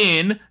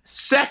in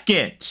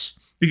second.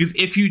 Because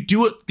if you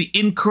do it the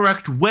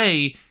incorrect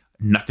way,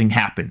 nothing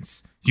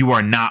happens. You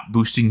are not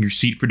boosting your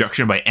seed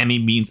production by any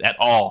means at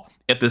all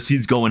if the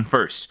seeds go in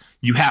first.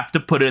 You have to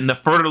put in the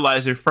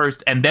fertilizer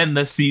first and then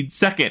the seed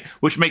second,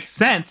 which makes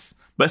sense,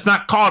 but it's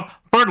not called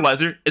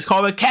fertilizer, it's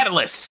called a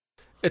catalyst.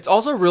 It's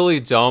also really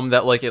dumb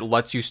that like it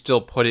lets you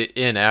still put it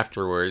in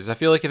afterwards. I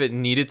feel like if it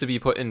needed to be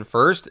put in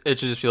first, it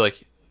should just be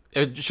like,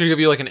 it should give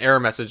you like an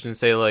error message and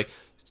say like,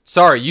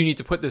 sorry, you need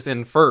to put this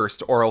in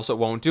first or else it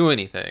won't do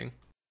anything.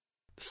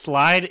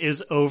 Slide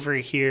is over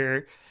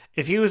here.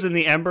 If he was in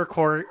the Ember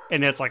Court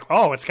and it's like,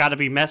 oh, it's got to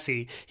be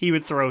messy, he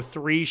would throw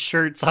 3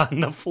 shirts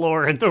on the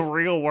floor in the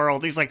real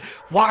world. He's like,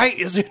 why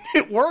isn't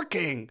it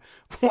working?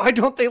 Why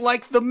don't they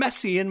like the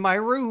messy in my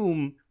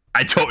room?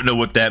 I don't know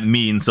what that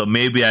means, so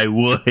maybe I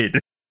would.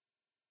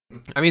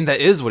 I mean, that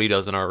is what he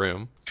does in our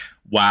room.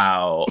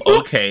 Wow.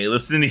 Okay,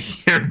 listen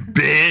here,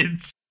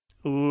 bitch.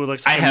 Ooh,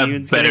 looks like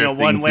Immune's getting a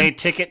one-way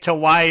ticket to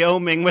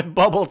Wyoming with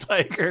Bubble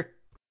Tiger.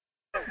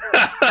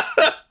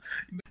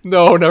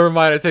 No, never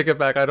mind. I take it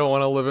back. I don't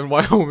want to live in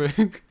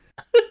Wyoming.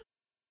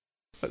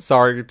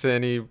 Sorry to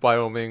any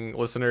Wyoming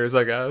listeners,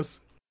 I guess.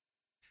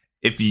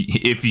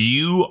 If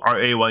you are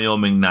a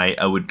Wyoming Knight,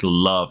 I would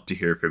love to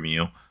hear from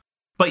you.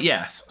 But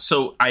yes,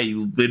 so I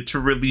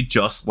literally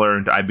just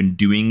learned I've been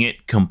doing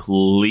it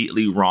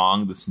completely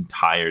wrong this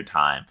entire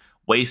time.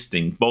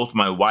 Wasting both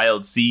my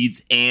wild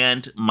seeds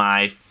and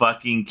my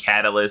fucking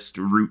catalyst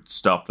root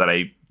stuff that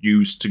I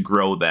used to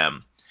grow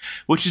them.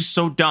 Which is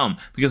so dumb,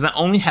 because not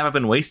only have I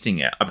been wasting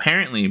it,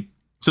 apparently,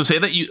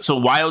 so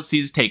wild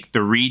seeds take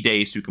 3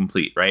 days to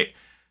complete, right?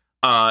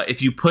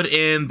 If you put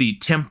in the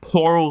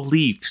temporal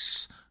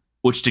leaves,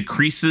 which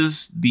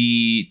decreases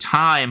the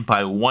time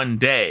by 1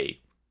 day,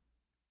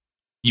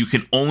 you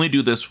can only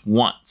do this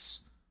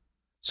once.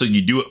 So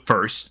you do it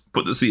first,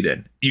 put the seed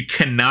in. You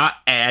cannot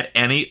add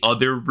any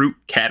other root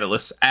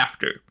catalysts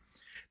after.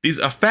 These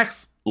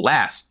effects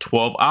last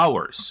 12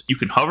 hours. You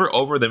can hover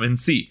over them and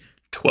see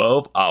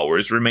 12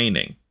 hours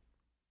remaining.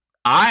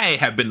 I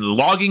have been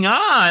logging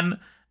on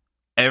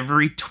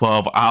every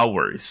 12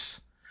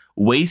 hours,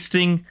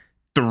 wasting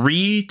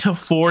 3 to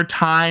 4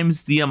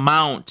 times the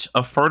amount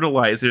of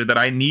fertilizer that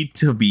I need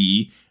to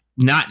be,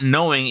 not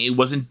knowing it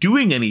wasn't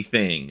doing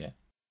anything.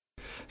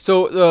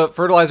 So the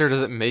fertilizer,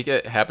 does it make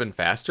it happen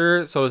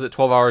faster? So is it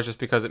 12 hours just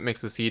because it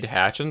makes the seed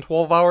hatch in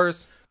 12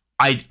 hours?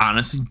 I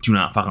honestly do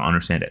not fucking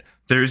understand it.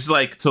 There's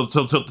like, so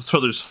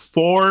there's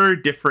 4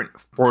 different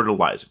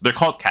fertilizers. They're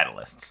called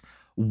catalysts.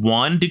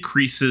 One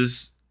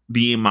decreases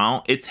the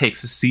amount it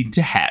takes a seed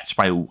to hatch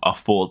by a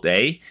full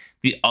day.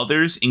 The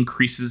others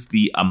increases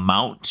the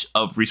amount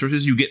of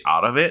resources you get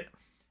out of it.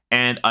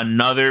 And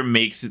another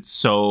makes it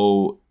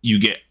so you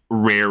get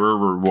rarer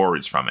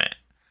rewards from it.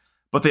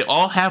 But they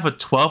all have a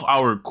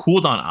 12-hour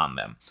cooldown on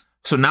them.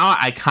 So now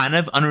I kind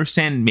of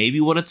understand maybe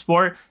what it's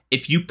for.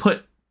 If you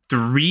put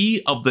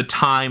 3 of the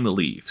time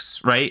leaves,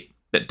 right,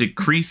 that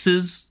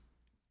decreases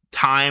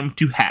time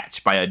to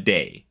hatch by a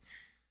day.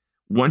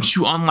 Once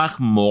you unlock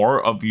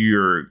more of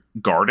your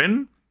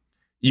garden,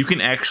 you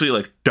can actually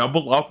like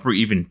double up or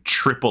even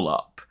triple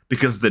up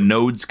because the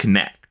nodes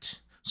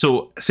connect.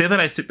 So say that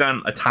I sit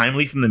down a time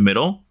leaf in the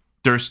middle,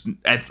 there's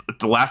at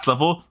the last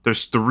level,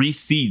 there's 3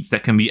 seeds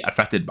that can be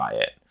affected by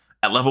it.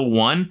 At level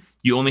 1,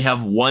 you only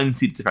have 1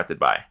 seed that's affected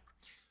by.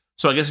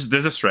 So I guess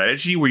there's a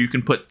strategy where you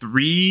can put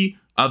 3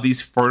 of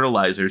these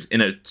fertilizers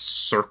in a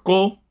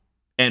circle,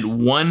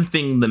 and one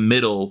thing in the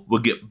middle will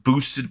get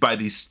boosted by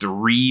these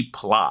 3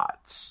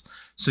 plots.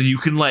 So you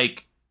can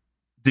like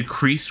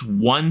decrease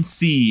 1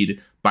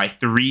 seed by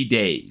 3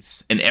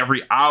 days, and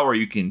every hour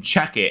you can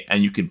check it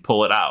and you can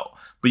pull it out.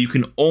 But you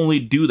can only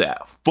do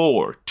that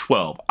for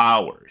 12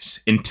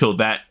 hours until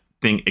that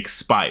thing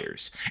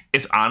expires.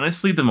 It's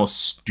honestly the most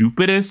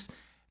stupidest,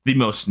 the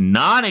most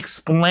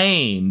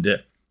non-explained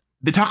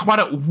They talk about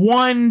it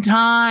one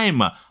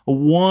time.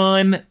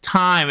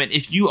 And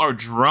if you are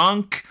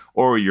drunk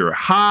or you're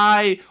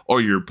high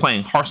or you're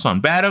playing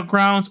Hearthstone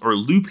Battlegrounds or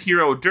Loop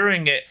Hero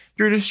during it,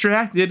 you're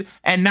distracted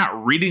and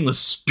not reading the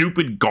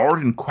stupid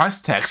Garden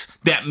quest text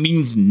that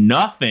means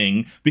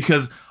nothing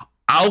because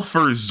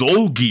Alfur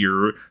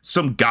Zolgir,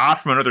 some god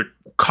from another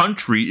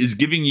country, is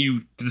giving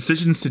you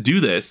decisions to do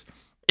this.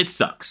 It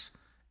sucks.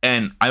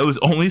 And I was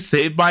only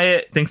saved by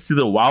it thanks to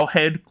the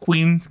Wowhead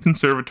Queen's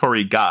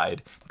Conservatory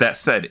guide that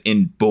said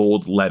in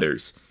bold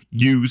letters,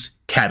 use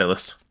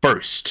Catalyst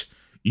first,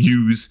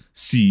 use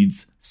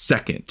Seeds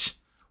second.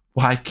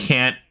 Why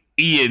can't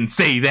Ian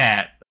say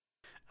that?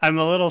 I'm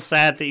a little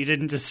sad that you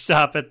didn't just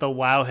stop at the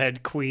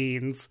Wowhead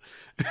Queens.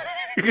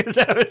 Because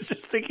I was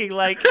just thinking,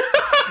 like,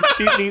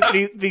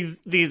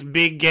 these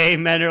big gay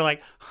men are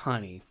like,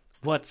 honey,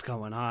 what's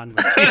going on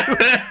with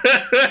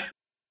you?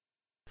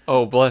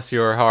 Oh, bless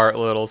your heart,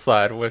 little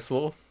side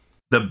whistle.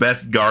 The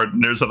best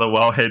gardeners are the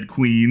Wellhead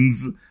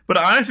Queens. But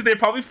honestly, they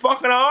probably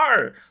fucking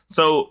are.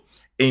 So,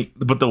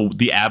 but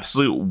the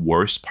absolute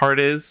worst part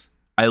is,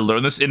 I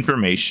learned this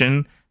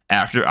information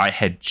after I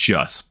had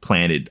just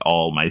planted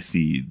all my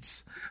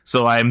seeds.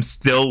 So I'm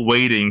still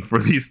waiting for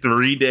these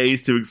 3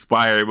 days to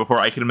expire before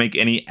I can make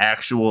any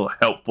actual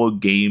helpful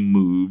game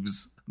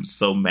moves. I'm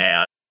so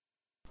mad.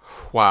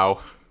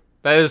 Wow.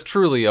 That is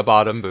truly a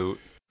bottom boot.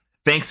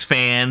 Thanks,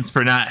 fans,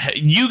 for not...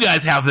 You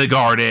guys have the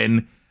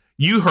garden.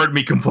 You heard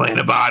me complain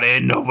about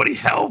it. Nobody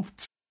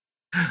helped.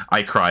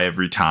 I cry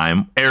every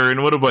time.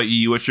 Aaron, what about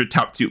you? What's your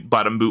top two,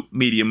 bottom boot,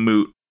 medium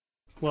boot?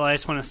 Well, I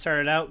just want to start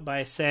it out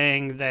by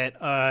saying that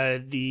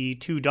the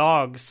two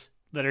dogs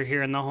that are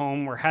here in the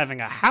home were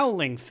having a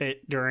howling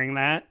fit during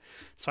that.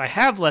 So I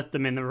have let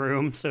them in the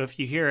room. So if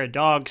you hear a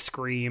dog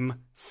scream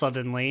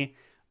suddenly,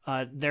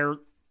 they're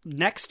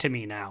next to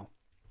me now.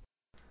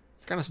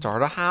 Gonna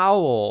start a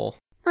howl.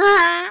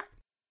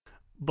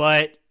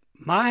 But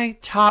my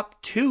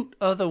top toot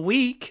of the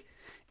week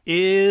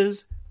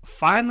is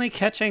finally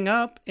catching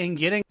up and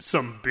getting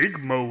some big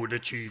mode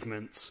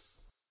achievements.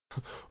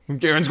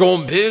 Aaron's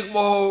going big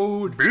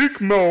mode. Big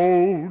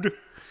mode.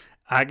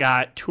 I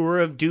got Tour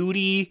of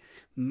Duty,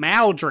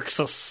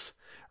 Maldrixus,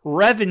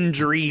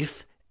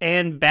 Revendreath,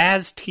 and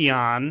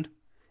Bastion.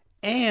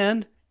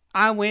 And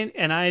I went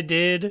and I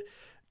did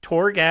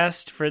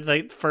Torghast for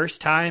the first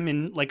time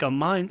in like a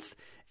month,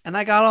 and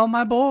I got all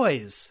my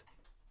boys.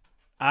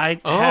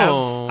 I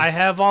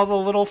have all the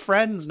little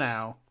friends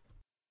now.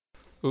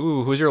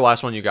 Ooh, who's your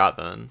last one you got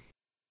then?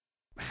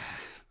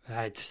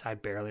 I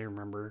barely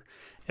remember.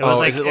 Is it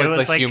like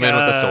the human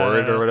with the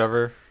sword or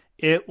whatever?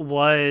 It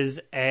was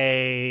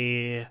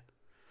a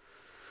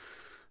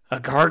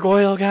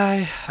gargoyle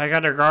guy. I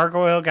got a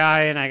gargoyle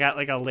guy, and I got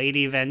like a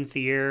lady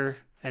Venthyr,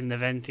 and the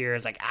Venthyr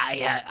is like,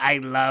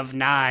 I love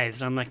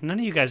knives. And I'm like, none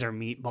of you guys are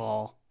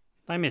Meatball.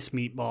 I miss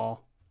Meatball.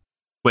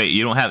 Wait,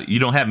 you don't have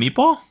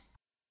Meatball?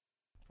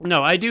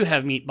 No, I do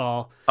have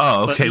Meatball.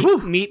 Oh, okay.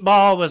 But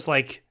Meatball was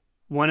like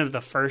one of the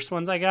first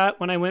ones I got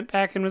when I went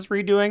back and was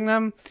redoing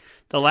them.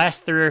 The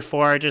last 3 or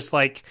 4 are just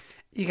like,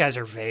 you guys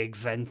are vague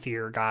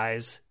Venthyr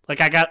guys. Like,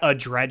 I got a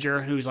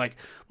Dredger who's like,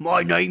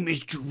 my name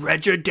is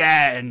Dredger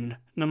Dan.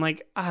 And I'm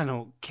like, I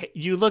don't care.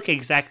 You look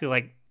exactly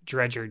like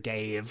Dredger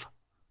Dave.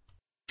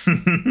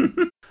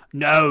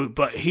 No,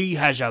 but he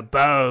has a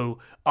bow.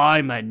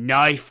 I'm a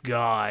knife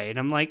guy. And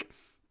I'm like,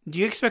 do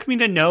you expect me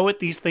to know what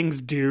these things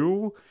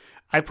do?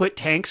 I put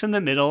tanks in the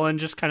middle and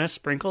just kind of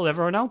sprinkled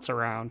everyone else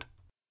around.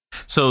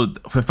 So,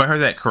 if I heard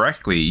that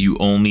correctly, you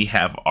only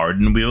have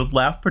Ardenweald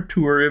left for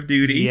Tour of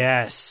Duty?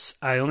 Yes,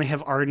 I only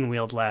have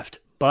Ardenweald left,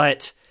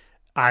 but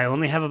I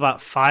only have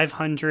about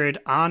 500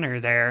 honor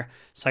there,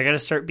 so I got to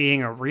start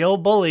being a real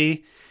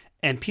bully,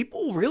 and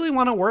people really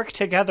want to work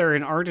together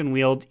in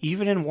Ardenweald,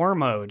 even in war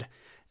mode.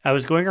 I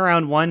was going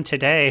around one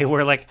today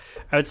where, like,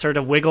 I would sort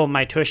of wiggle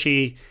my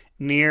tushy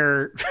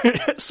near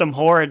some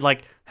horde,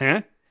 like,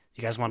 huh?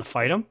 You guys want to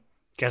fight them?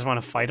 You guys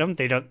want to fight them?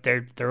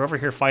 They're over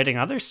here fighting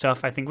other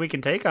stuff. I think we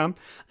can take them.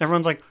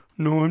 Everyone's like,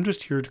 no, I'm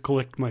just here to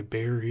collect my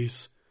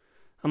berries.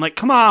 I'm like,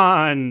 come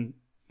on.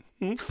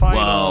 Let's fight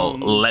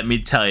them. Let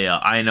me tell you,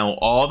 I know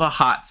all the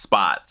hot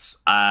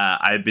spots.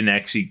 I've been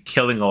actually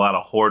killing a lot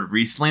of horde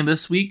recently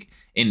this week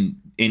in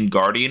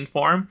Guardian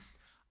form.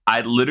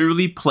 I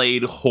literally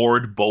played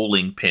horde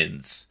bowling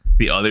pins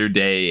the other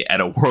day at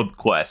a world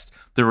quest.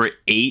 There were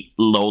 8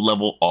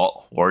 low-level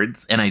alt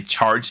hordes, and I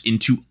charged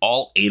into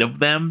all 8 of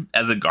them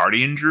as a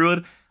guardian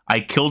druid. I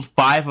killed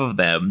 5 of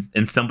them,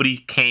 and somebody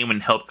came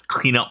and helped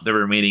clean up the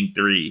remaining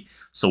 3.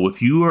 So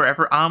if you are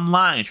ever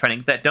online trying to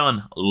get that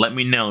done, let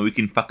me know. We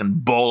can fucking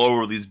bowl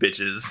over these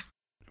bitches.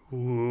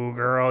 Ooh,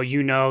 girl,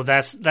 you know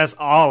that's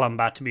all I'm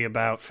about to be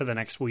about for the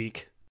next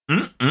week.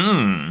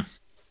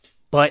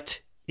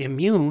 But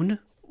Immune,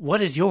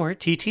 what is your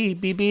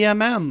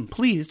TTBBMM?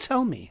 Please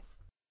tell me.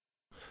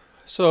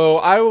 So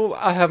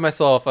I have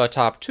myself a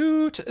top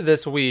toot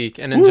this week,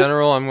 and in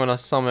general, I'm going to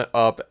sum it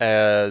up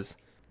as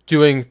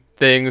doing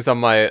things on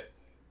my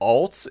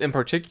alts in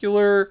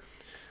particular,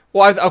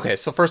 Well, okay,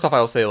 so first off,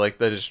 I will say, like,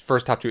 the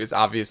first top 2 is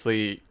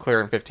obviously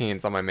clearing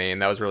 15s on my main.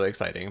 That was really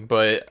exciting,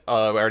 but we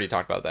already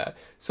talked about that.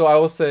 So I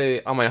will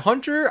say, on my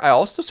Hunter, I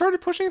also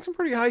started pushing some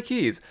pretty high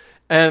keys.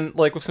 And,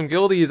 like, with some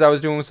guildies, I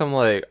was doing some,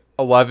 like,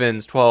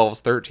 11s,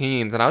 12s,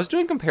 13s, and I was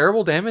doing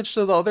comparable damage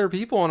to the other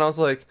people, and I was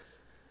like,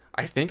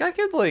 I think I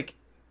could, like,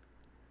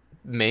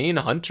 main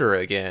Hunter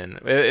again.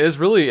 It is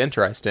really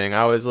interesting.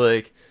 I was,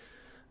 like,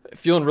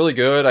 feeling really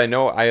good. I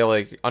know I,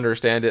 like,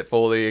 understand it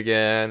fully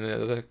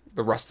again.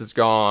 The rust is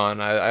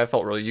gone. I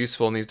felt really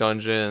useful in these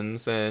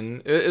dungeons,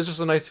 and it's just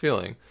a nice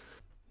feeling.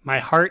 My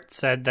heart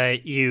said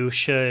that you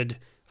should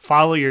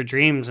follow your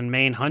dreams and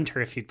main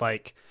Hunter if you'd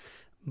like,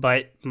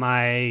 but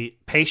my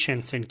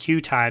patience and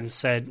queue time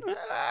said,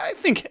 I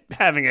think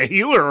having a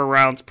healer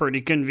around's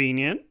pretty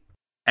convenient.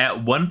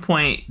 At one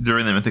point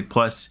during the Mythic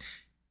Plus,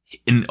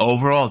 in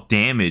overall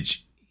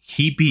damage,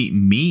 he beat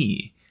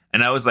me.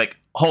 And I was like,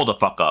 hold the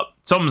fuck up.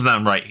 Something's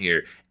not right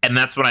here. And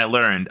that's when I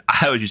learned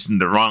I was using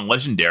the wrong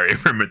legendary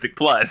for Mythic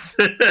Plus.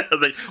 I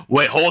was like,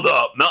 wait, hold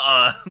up.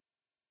 Nuh-uh.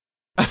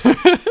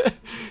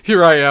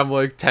 Here I am,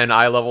 like 10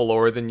 eye level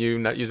lower than you,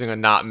 not using a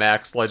not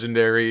max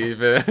legendary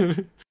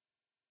even.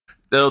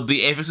 The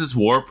Aphesis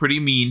War pretty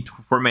mean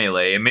for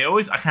melee. And they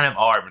always, I kind of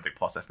are Mythic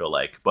Plus, I feel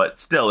like.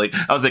 But still, like,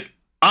 I was like,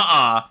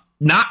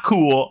 not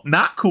cool.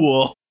 Not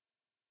cool.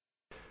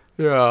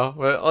 Yeah,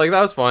 but like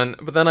that was fun.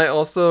 But then I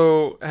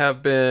also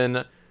have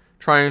been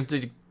trying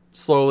to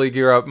slowly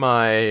gear up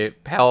my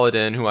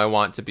paladin, who I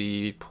want to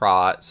be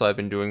prot. So I've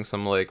been doing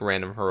some like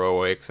random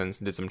heroics and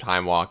did some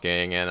time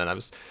walking, and I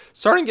was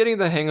starting getting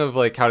the hang of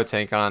like how to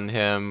tank on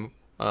him.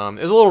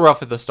 It was a little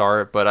rough at the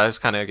start, but I was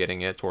kind of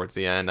getting it towards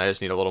the end. I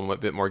just need a little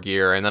bit more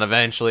gear, and then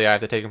eventually I have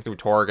to take him through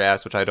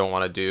Torghast, which I don't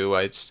want to do.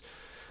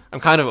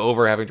 I'm kind of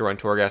over having to run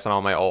Torghast on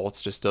all my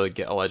ults just to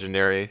get a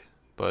legendary,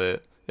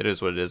 but it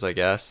is what it is, I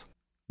guess.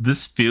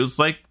 This feels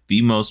like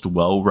the most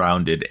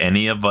well-rounded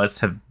any of us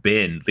have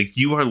been. Like,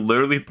 you are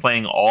literally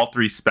playing all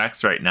 3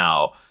 specs right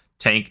now.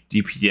 Tank,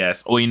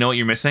 DPS. Oh, you know what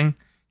you're missing?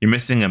 You're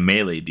missing a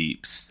melee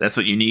deeps. That's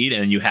what you need,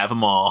 and you have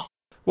them all.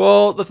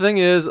 Well, the thing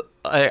is,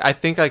 I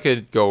think I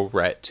could go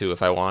Ret too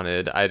if I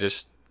wanted. I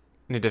just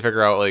need to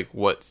figure out like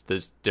what's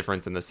the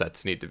difference in the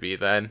sets need to be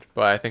then.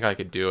 But I think I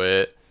could do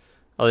it.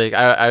 Like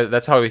I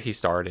that's how he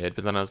started.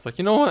 But then I was like,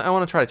 you know what? I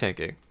want to try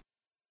tanking.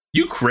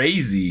 You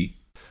crazy.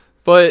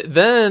 But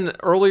then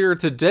earlier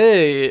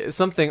today,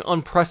 something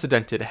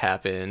unprecedented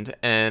happened,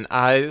 and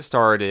I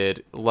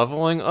started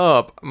leveling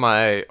up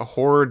my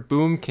Horde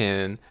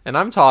Boomkin, and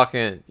I'm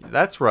talking,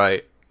 that's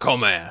right,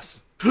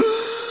 Comas.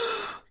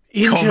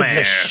 Into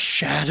the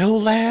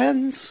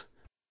Shadowlands?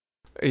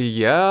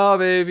 Yeah,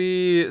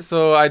 baby.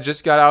 So I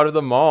just got out of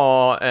the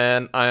mall,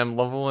 and I am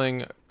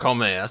leveling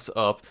Comas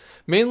up.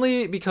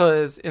 Mainly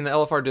because in the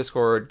LFR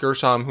Discord,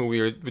 Gershom, who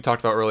we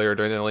talked about earlier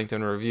during the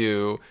LinkedIn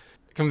review,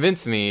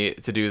 convinced me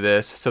to do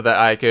this so that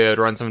I could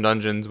run some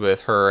dungeons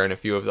with her and a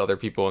few of the other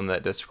people in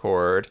that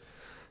Discord.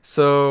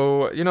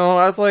 So, you know,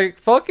 I was like,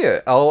 fuck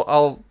it.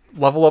 I'll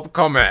level up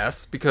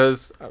Comas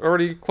because I'm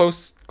already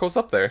close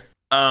up there.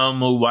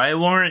 Why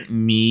weren't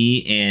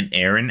me and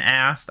Aaron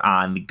asked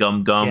on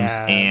Gum Gums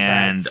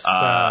and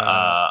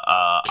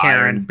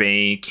Iron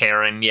Bane?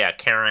 Karen. Yeah,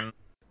 Karen.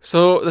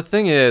 So the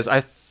thing is,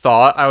 I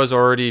thought I was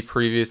already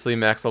previously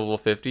max level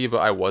 50, but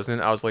I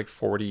wasn't. I was like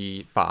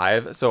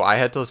 45, so I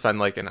had to spend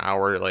like an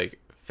hour like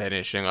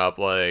finishing up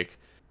like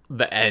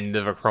the end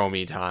of a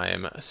Chromie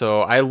time.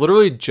 So I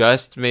literally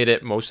just made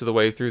it most of the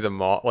way through the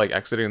mall, like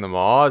exiting the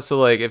mall. So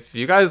like if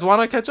you guys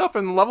want to catch up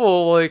and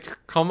level, like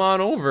come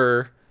on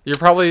over. It'll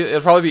probably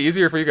be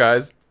easier for you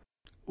guys.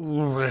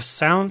 Ooh, this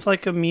sounds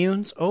like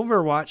Immune's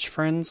Overwatch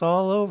friends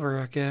all over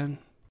again.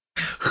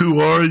 Who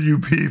are you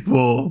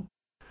people?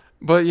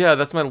 But yeah,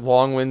 that's my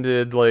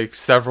long-winded, like,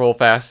 several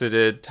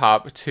faceted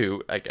top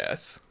 2, I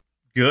guess.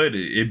 Good.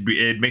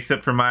 It makes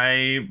up for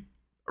my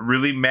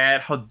really mad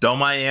how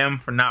dumb I am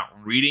for not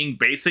reading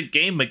basic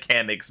game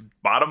mechanics.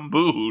 Bottom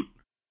boot.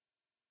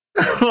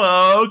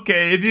 Well,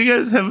 okay. If you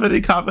guys have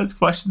any comments,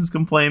 questions,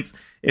 complaints,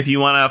 if you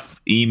want to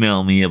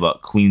email me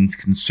about Queen's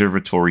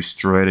Conservatory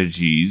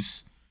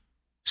strategies,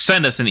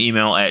 send us an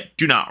email at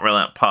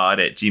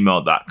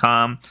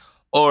donotrelenttpod@gmail.com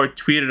or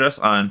tweet at us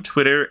on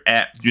Twitter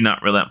at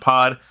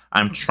donotrelenttpod.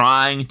 I'm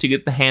trying to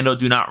get the handle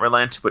Do Not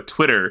Relent, but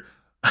Twitter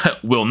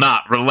will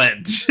not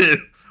relent.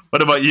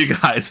 What about you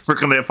guys? Where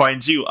can they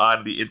find you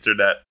on the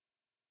internet?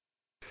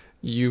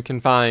 You can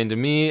find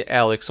me,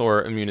 Alex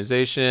or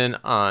Immunization,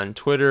 on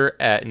Twitter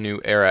at New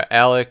Era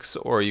Alex,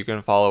 or you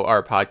can follow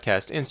our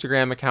podcast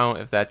Instagram account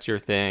if that's your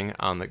thing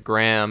on the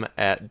gram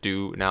at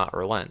Do Not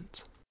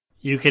Relent.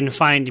 You can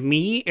find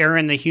me,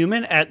 Aaron the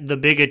Human, at The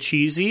Big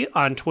Cheesy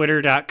on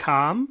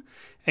Twitter.com.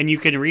 And you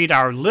can read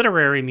our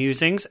literary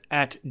musings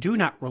at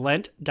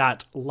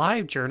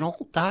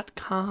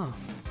donotrelent.livejournal.com.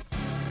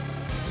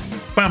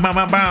 Bow, bow,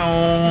 bow,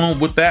 bow.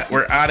 With that,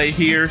 we're out of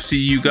here. See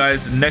you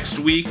guys next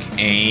week.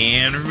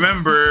 And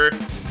remember,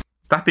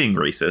 stop being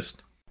racist.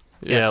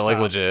 Yeah, stop. Like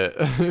legit.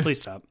 Please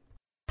stop.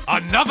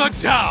 Another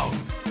down.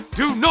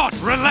 Do not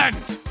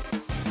relent.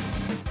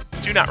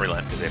 Do Not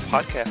Relent is a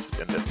podcast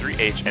within the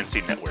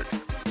 3HNC network,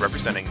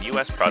 representing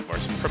U.S.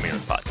 Proudmoore's premier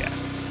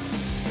podcasts.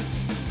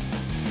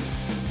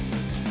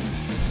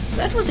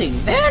 That was a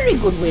very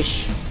good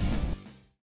wish.